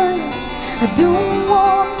 Talula, I don't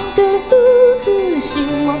want to lose her. She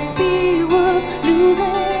must be worth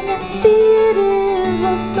losing if it is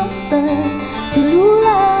worth something.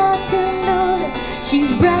 Talula, Talula,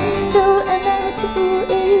 she's brand new and never to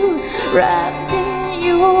you. Wrapped in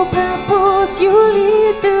your purpose, you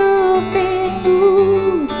lead to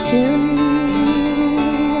Fingerton.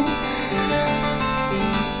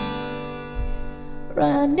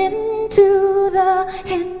 Run into the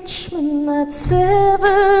henchman that's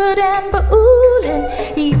severed and booling.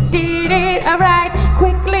 He did it right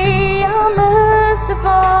quickly, a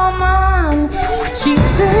merciful man. She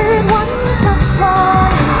said 1 plus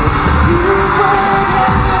 1 is 2, but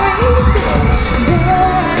Henry said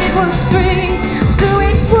that it was 3, so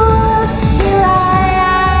it was here I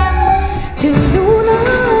am. Talula,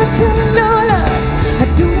 Talula, I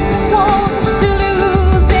don't want to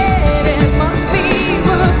lose it. It must be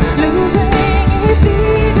worth losing if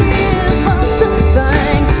it is for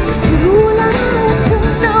something. Talula,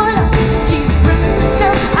 Talula, she's brand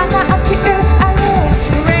new and not to her.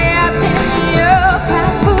 Wrapped in your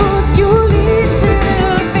papoose, you lead to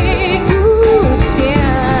big roots,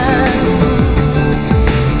 yeah.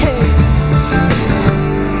 Hey.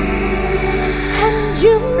 And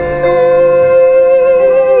you make it.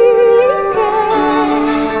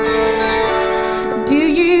 Do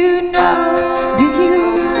you know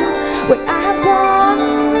what I've done?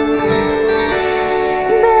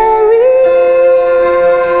 Marianne,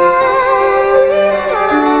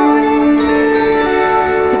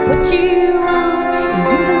 so what you want is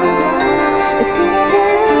in the blood, it's in the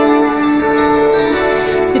dance.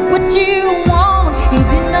 So what you want is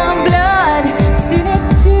in the blood, it's in it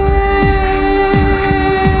too.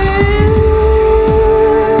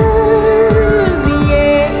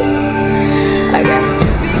 Yes, I got a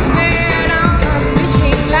big man on a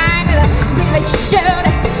fishing line, and a bit of a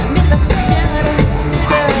shoulder, bit of a shoulder,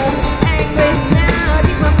 bit of angry snout.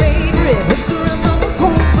 He's my favorite hooker of the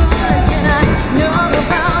whole bunch, and I know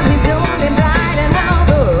about his only bride and all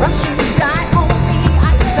the Russians die on the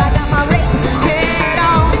ice. I got my red head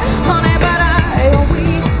on, honey, but I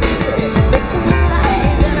always feel sexy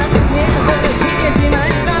right, and I never get too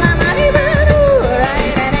much, but I'm not even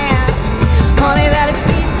right now. Honey, that it's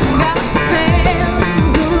been God's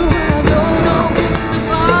hands. Ooh, I don't know who the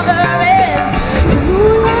father is. Talula,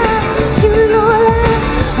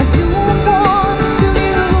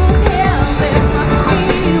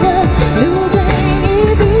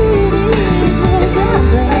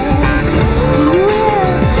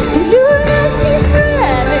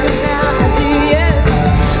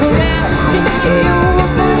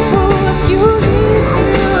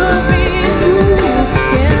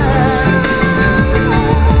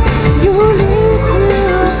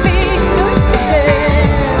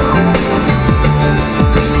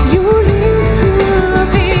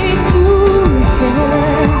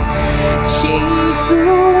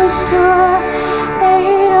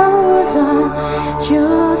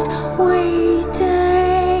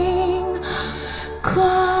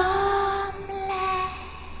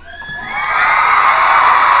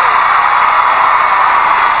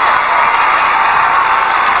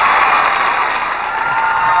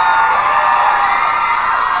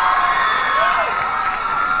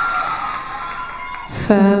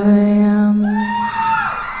 5 a.m.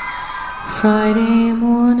 Friday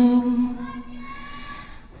morning,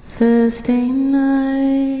 Thursday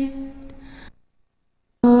night,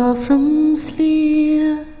 far from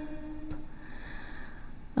sleep,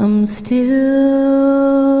 I'm still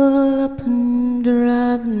up and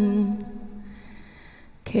driving,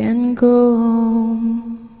 can't go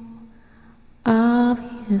home,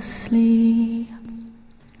 obviously,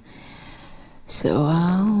 so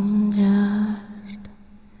I'll just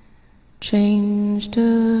change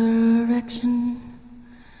direction,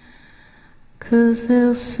 'cause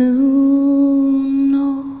they'll soon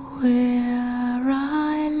know where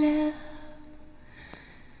I live,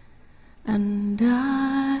 and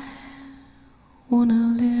I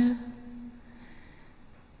wanna live.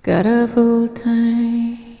 Got a full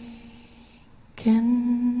tank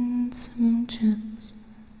and some chips.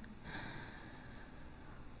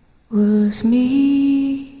 Was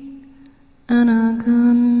me and a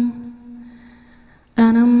gun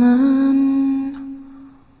and a man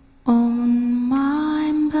on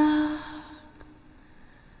my back,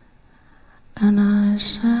 and I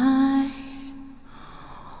sang,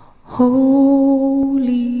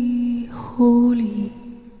 holy, holy,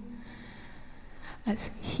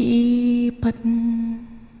 as he buttoned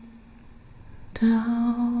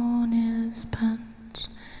down his pants.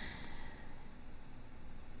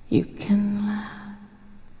 You can laugh,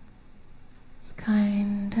 it's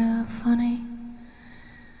kinda funny,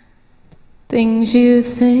 things you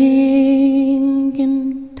think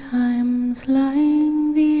in times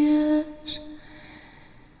like these,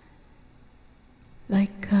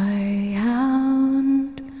 like I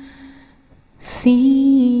haven't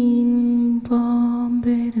seen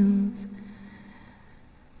Barbados,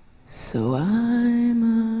 so I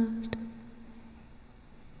must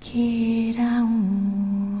get out.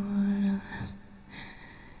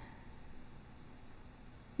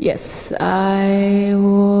 Yes, I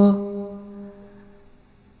wore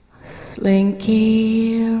a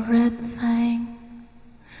slinky red thing.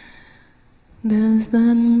 Does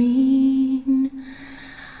that mean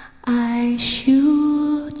I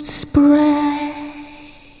should spread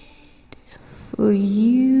for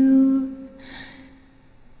you,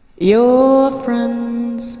 your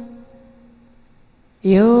friends,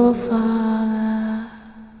 your father,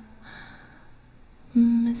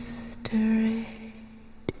 mystery?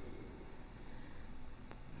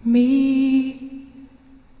 Me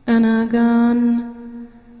and a gun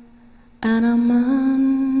and a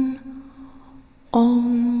man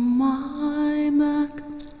on my back,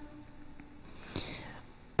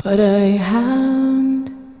 but I haven't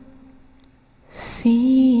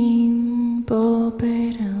seen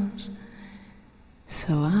Barbados,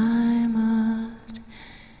 so I must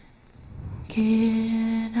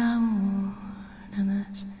get out of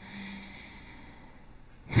this.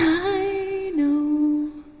 I know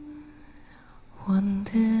what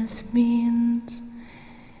this means.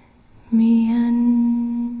 Me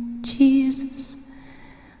and Jesus,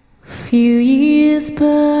 a few years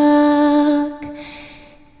back,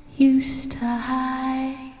 used to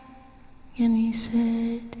hide, and he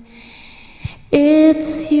said,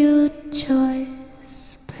 it's your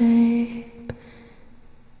choice, babe.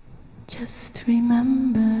 Just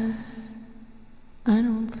remember, I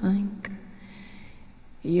don't think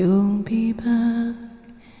you'll be back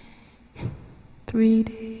in 3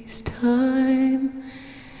 days' time,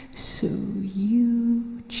 so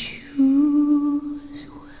you choose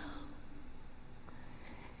well.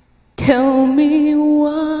 Tell me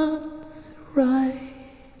what's right.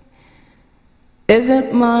 Is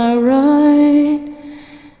it my right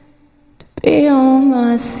to be on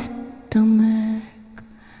my stomach,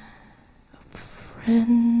 a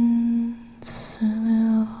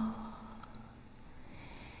Friendsville?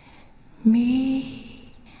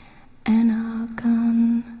 Me and a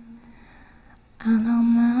gun and a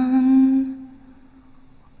man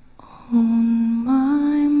on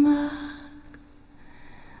my back,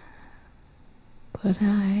 but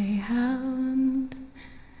I haven't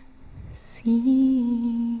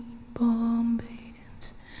seen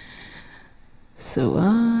Barbados, so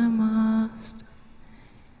I must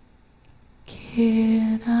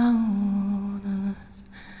get out of this.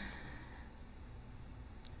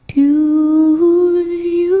 Do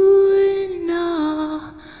you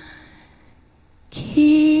know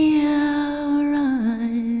Carolina,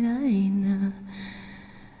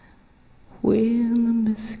 where the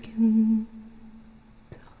biscuits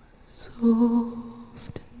are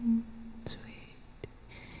soft and sweet?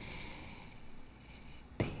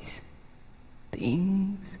 These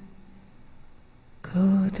things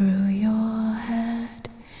go through your head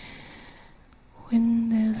when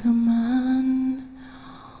there's a man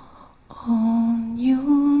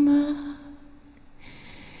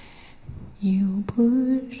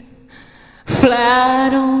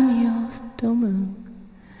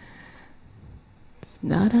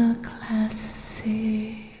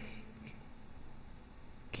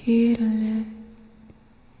Italy.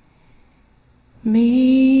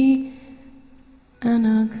 Me and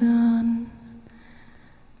a gun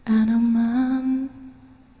and a man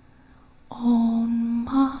on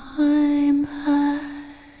my back,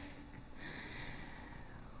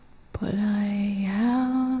 but I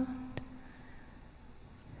haven't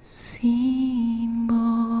seen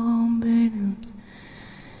Barbados,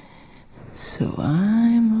 so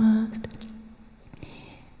I must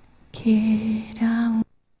get out.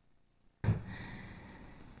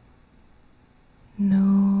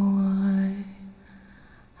 No, I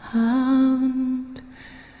haven't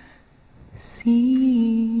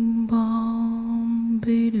seen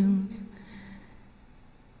Barbados,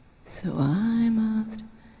 so I must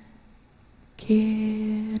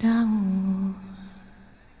get out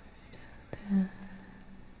there.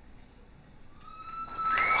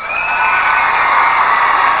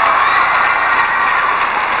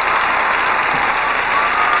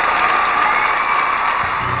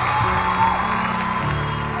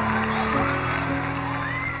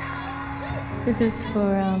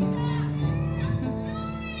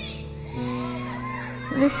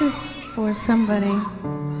 This is for somebody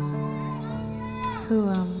who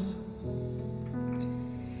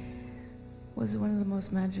was one of the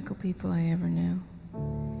most magical people I ever knew,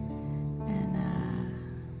 and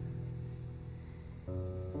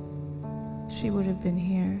she would have been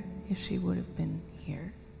here if she would have been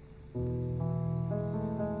here.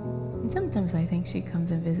 And sometimes I think she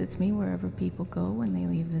comes and visits me wherever people go when they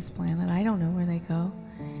leave this planet. I don't know where they go,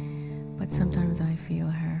 but sometimes I feel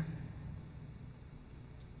her.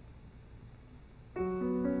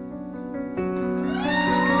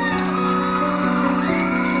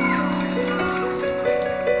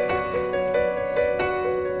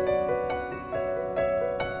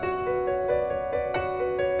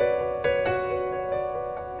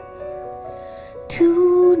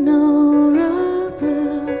 To no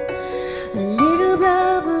rubber, a little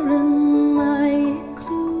blubber in my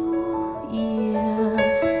glue,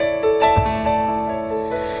 yes.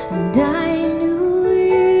 And I knew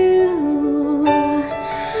you,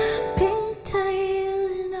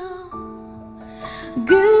 pigtails, you know,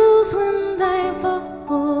 girls when they fall.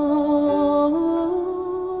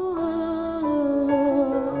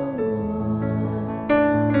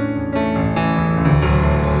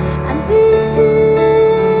 And this is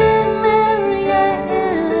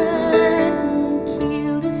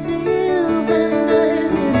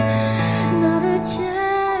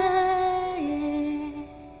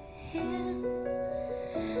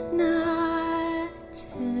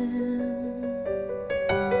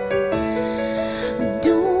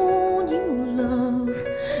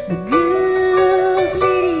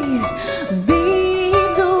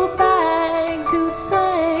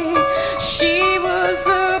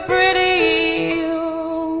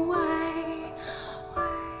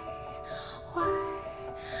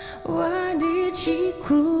why did she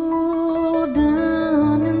crawl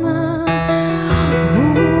down in the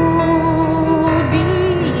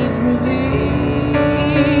deep ravine?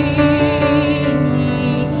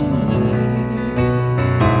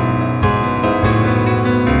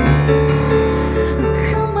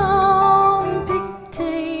 Come on,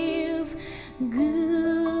 pigtails,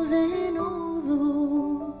 girls, and all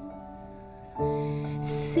those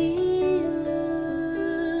sailors,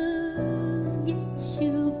 get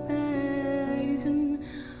you bags and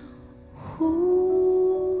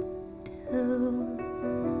hotel.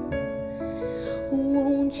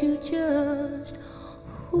 Won't you just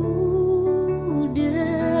hold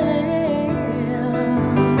down,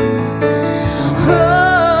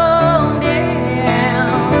 hold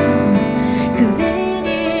down, 'cause it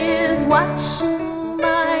is watching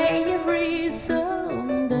my every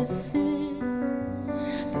sound I said.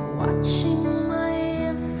 They're watching my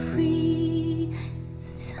every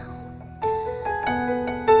sound.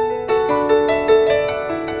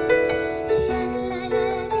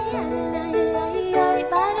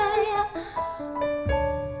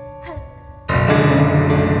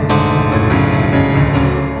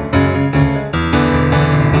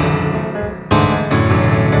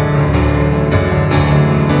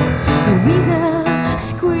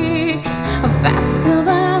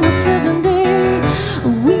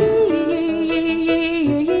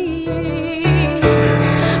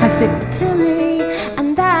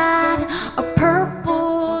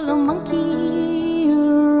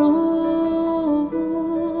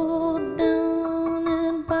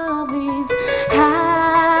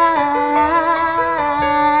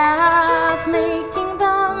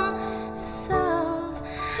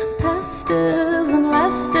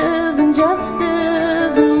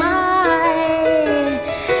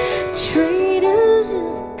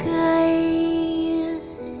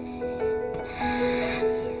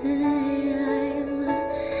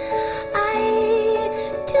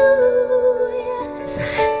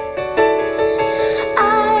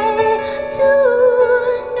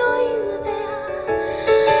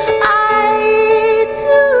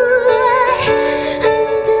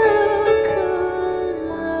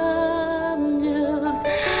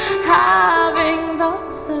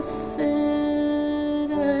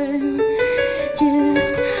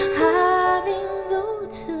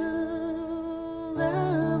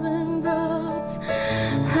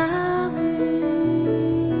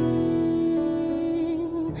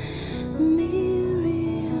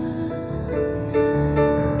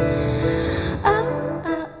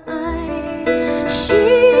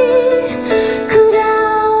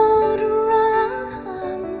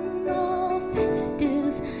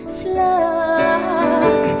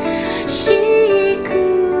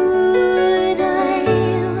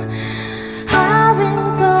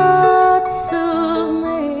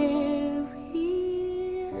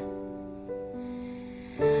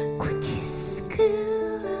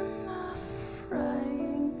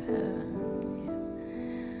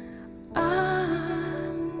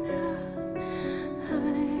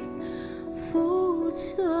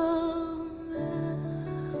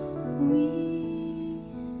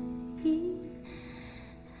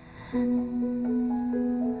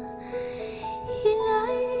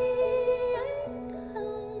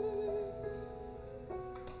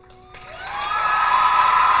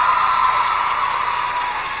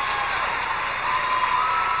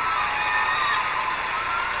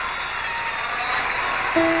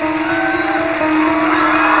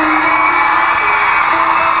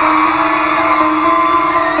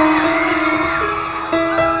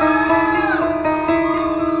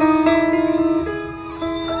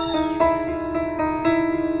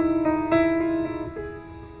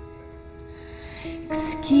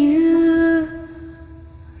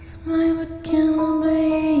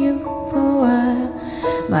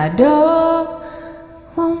 My dog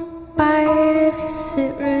won't bite if you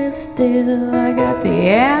sit real still. I got the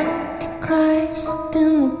Antichrist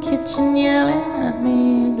in the kitchen yelling at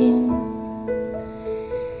me again.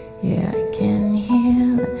 Yeah, I can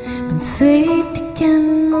hear it. Been saved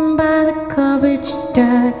again by the garbage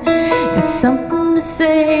truck. Got something to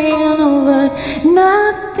say, I know, but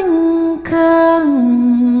nothing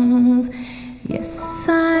comes. Yes,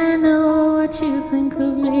 I know what you think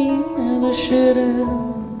of me, never should have.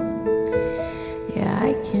 Yeah,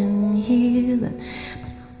 I can hear that.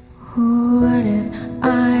 But what if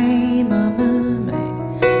I'm a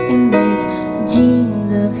mermaid in these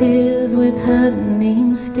jeans of his with her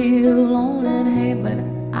name still on it? Hey, but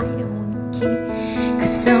I don't care.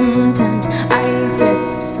 'Cause sometimes I said,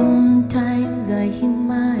 sometimes I hear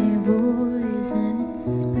my voice and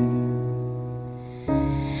it's been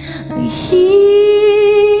here,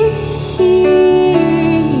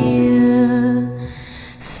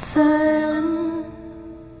 silent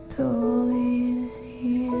all these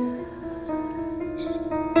years.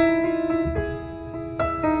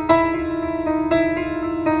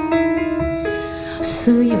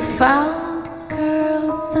 So you found a girl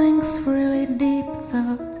who thinks really deep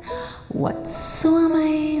thoughts. What's so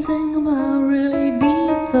amazing about really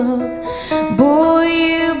deep thoughts? Boy,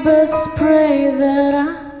 you best pray that I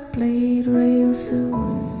played real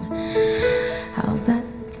soon. How's that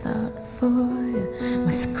thought for you?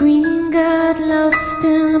 My screen got lost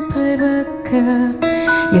in a paper cup.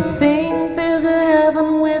 You think there's a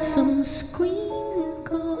heaven where some screams have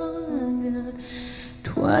gone? I got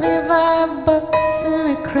 25 bucks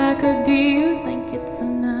and a cracker. Do you think it's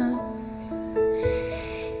enough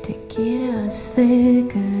to get us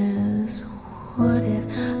thick as? What if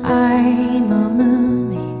I'm a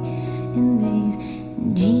mermaid in these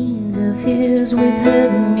jeans of his with her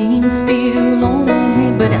name still on her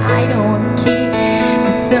head? But I don't care,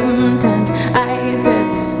 'cause sometimes I said,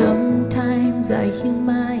 sometimes I hear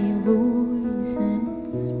my voice and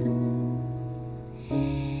it's been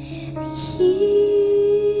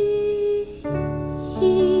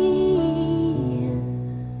here,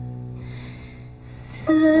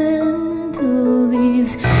 silent all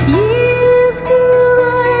these years go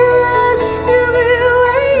by. I'll still be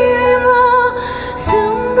waiting for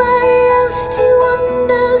somebody else to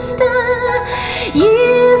understand.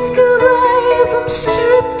 Years go by from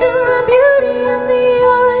stripped of my beauty and the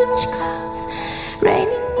orange clouds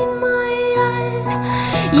raining in my eye.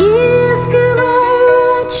 Years go by when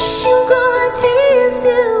I choke on my tears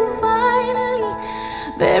till finally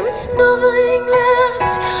there is nothing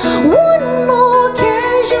left. One more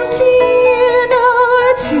casualty, you know,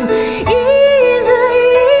 too easy,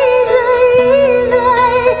 easy, easy.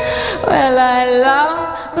 Well, I love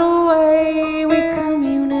the way we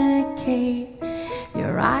communicate.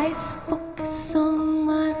 Your eyes focus on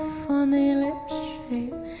my funny lip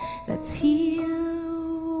shape. Let's hear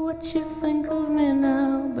what you think of me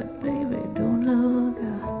now, but baby, don't look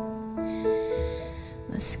up.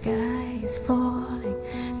 The sky is falling.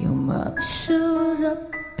 Your mother shows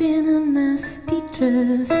up in a nasty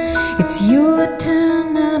dress. It's your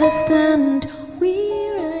turn now to stand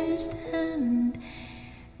where I stand.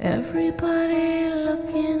 Everybody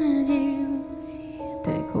looking at you.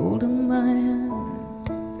 Take hold of my hand.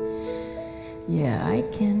 Yeah, I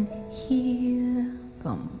can hear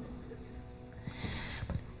them.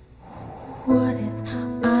 But what if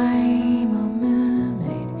I'm a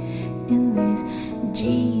mermaid in these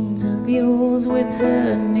jeans of yours with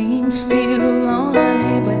her name still on her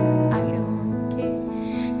head? But I don't care,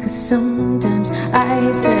 'cause sometimes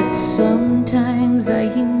I said, sometimes I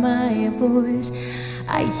hear my voice.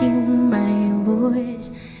 I hear my voice.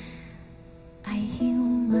 I hear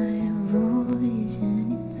my voice and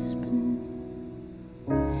it's been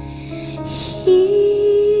here,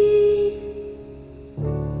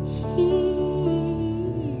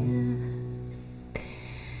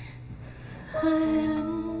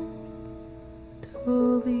 silent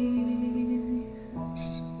all these years.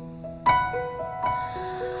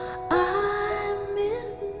 I'm in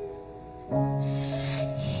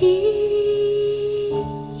here.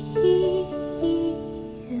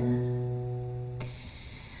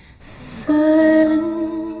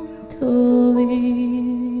 Silent all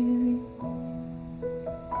these,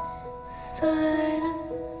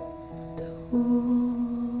 silent all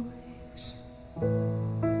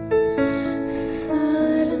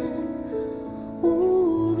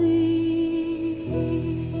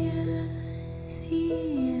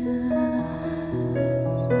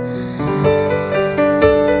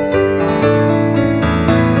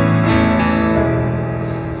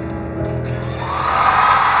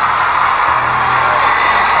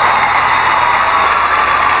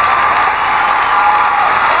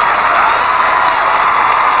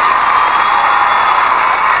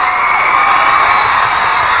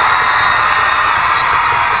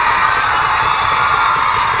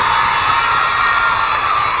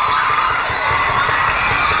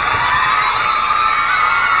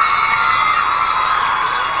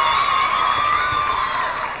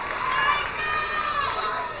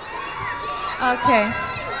Okay.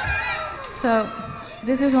 So,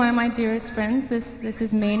 this is one of my dearest friends. This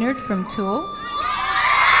is Maynard from Tool.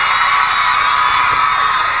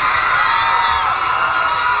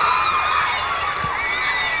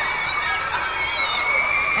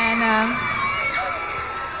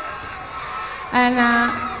 And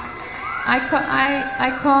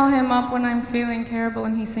I call him up when I'm feeling terrible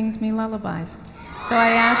and he sings me lullabies. So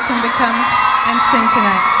I asked him to come and sing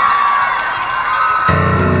tonight.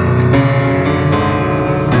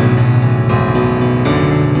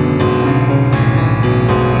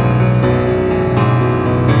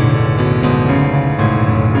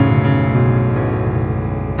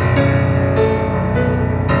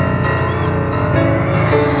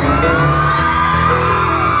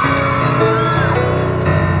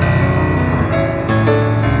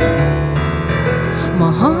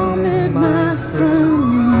 Mohammed, my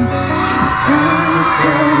friend, it's time to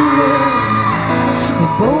tell the world. We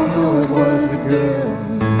both know it was a girl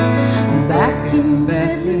back in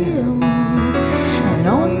Bethlehem. And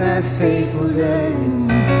on that fateful day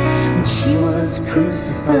when she was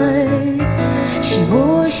crucified, she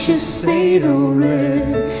wore Shiseido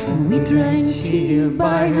red, and we drank tea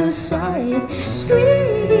by her side.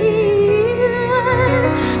 Sweet,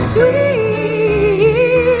 sweet,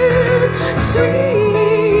 sweet.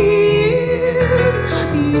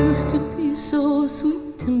 You used to be so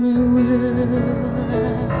sweet to me,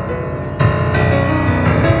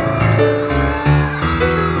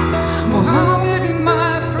 Mohammed,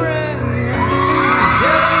 my friend,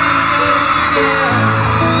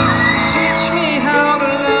 teach me how to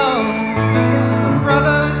love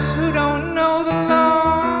brothers who don't know the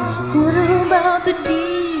law. What about the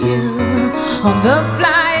deer on the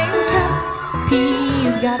flying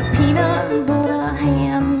trapeze? Got a peanut butter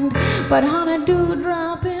hand, but on a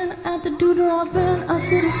dewdropping, at the dewdropping, I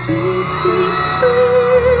said a sweet, sweet,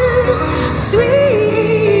 sweet, sweet,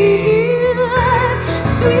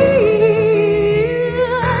 sweet,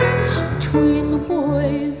 between the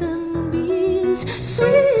boys and the bees.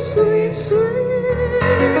 Sweet, sweet, sweet,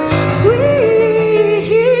 sweet,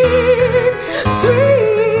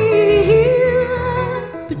 sweet,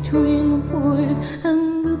 between the boys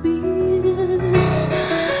and the bees.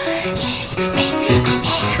 Yes, say, I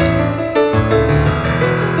say.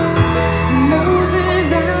 Moses,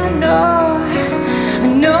 I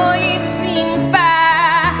know you've seen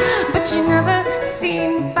fire, but you never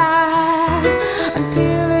seen fire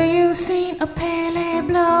until you seen a pale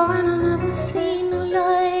blow, and I never seen a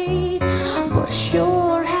light, but I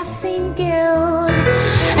sure have seen guilt.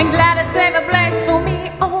 And glad to save a place for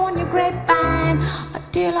me on your grapevine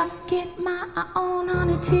until I get my own on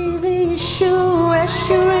a TV. Sure, and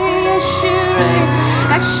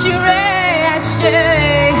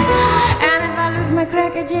if I lose my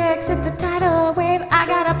cracker jacks at the tidal wave, I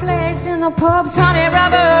got a place in the pubs, honey,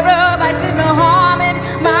 rubber rub. I said, Mohammed,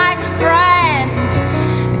 my friend,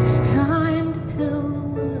 it's time to tell the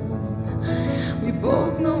world. We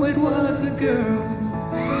both know it was a girl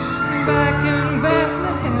back in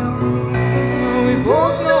Bethlehem. We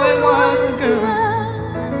both know it was a girl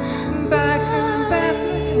back in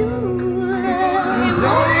Bethlehem. We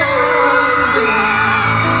don't know it was a girl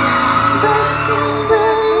back in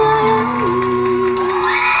Bethlehem.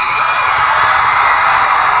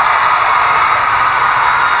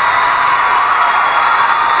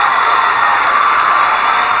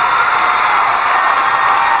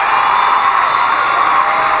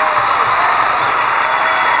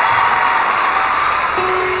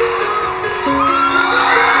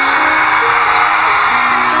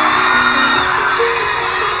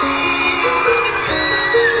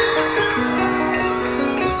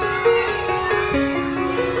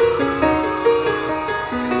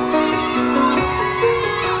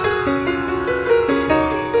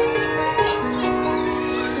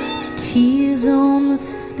 Tears on the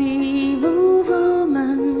sleeve of a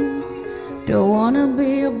man, don't wanna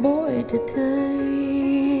be a boy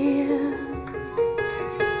today.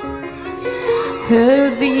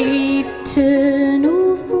 Heard the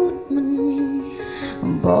eternal footman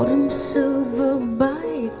bought himself a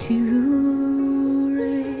bite to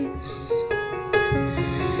race.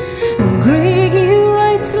 And Greggy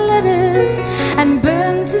writes letters and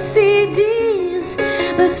burns his CDs.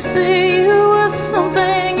 They say you were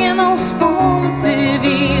something in those formative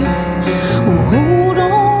years. Hold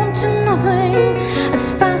on to nothing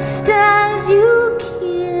as fast as you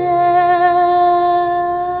can.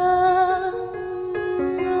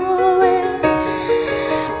 Oh, we're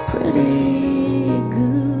pretty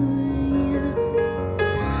good.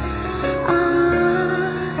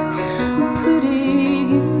 I'm pretty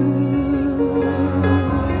good.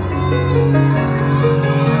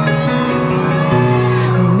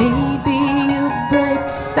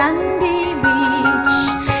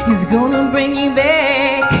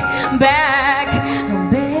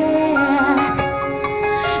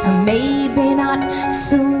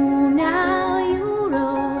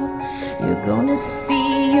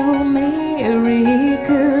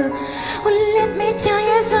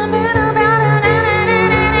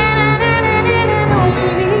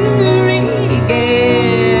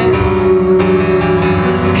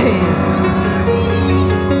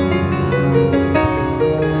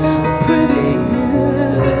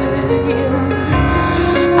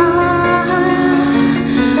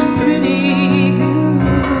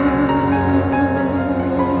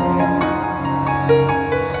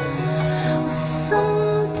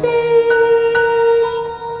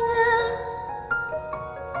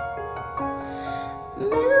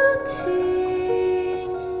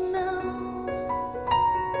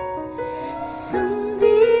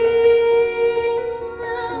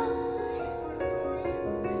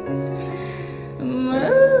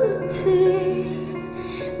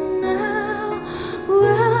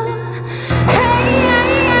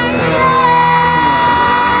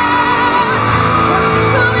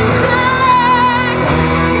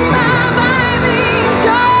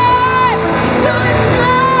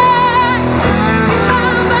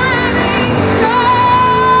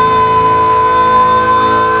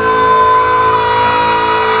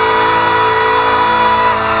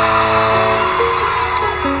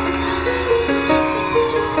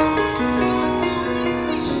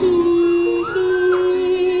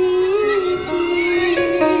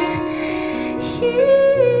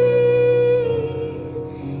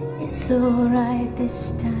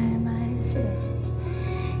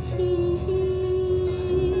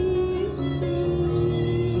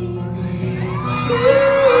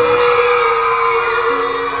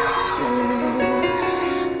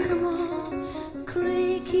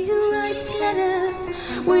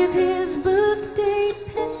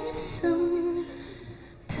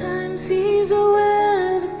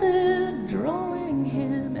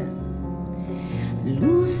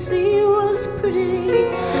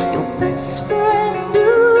 best friend.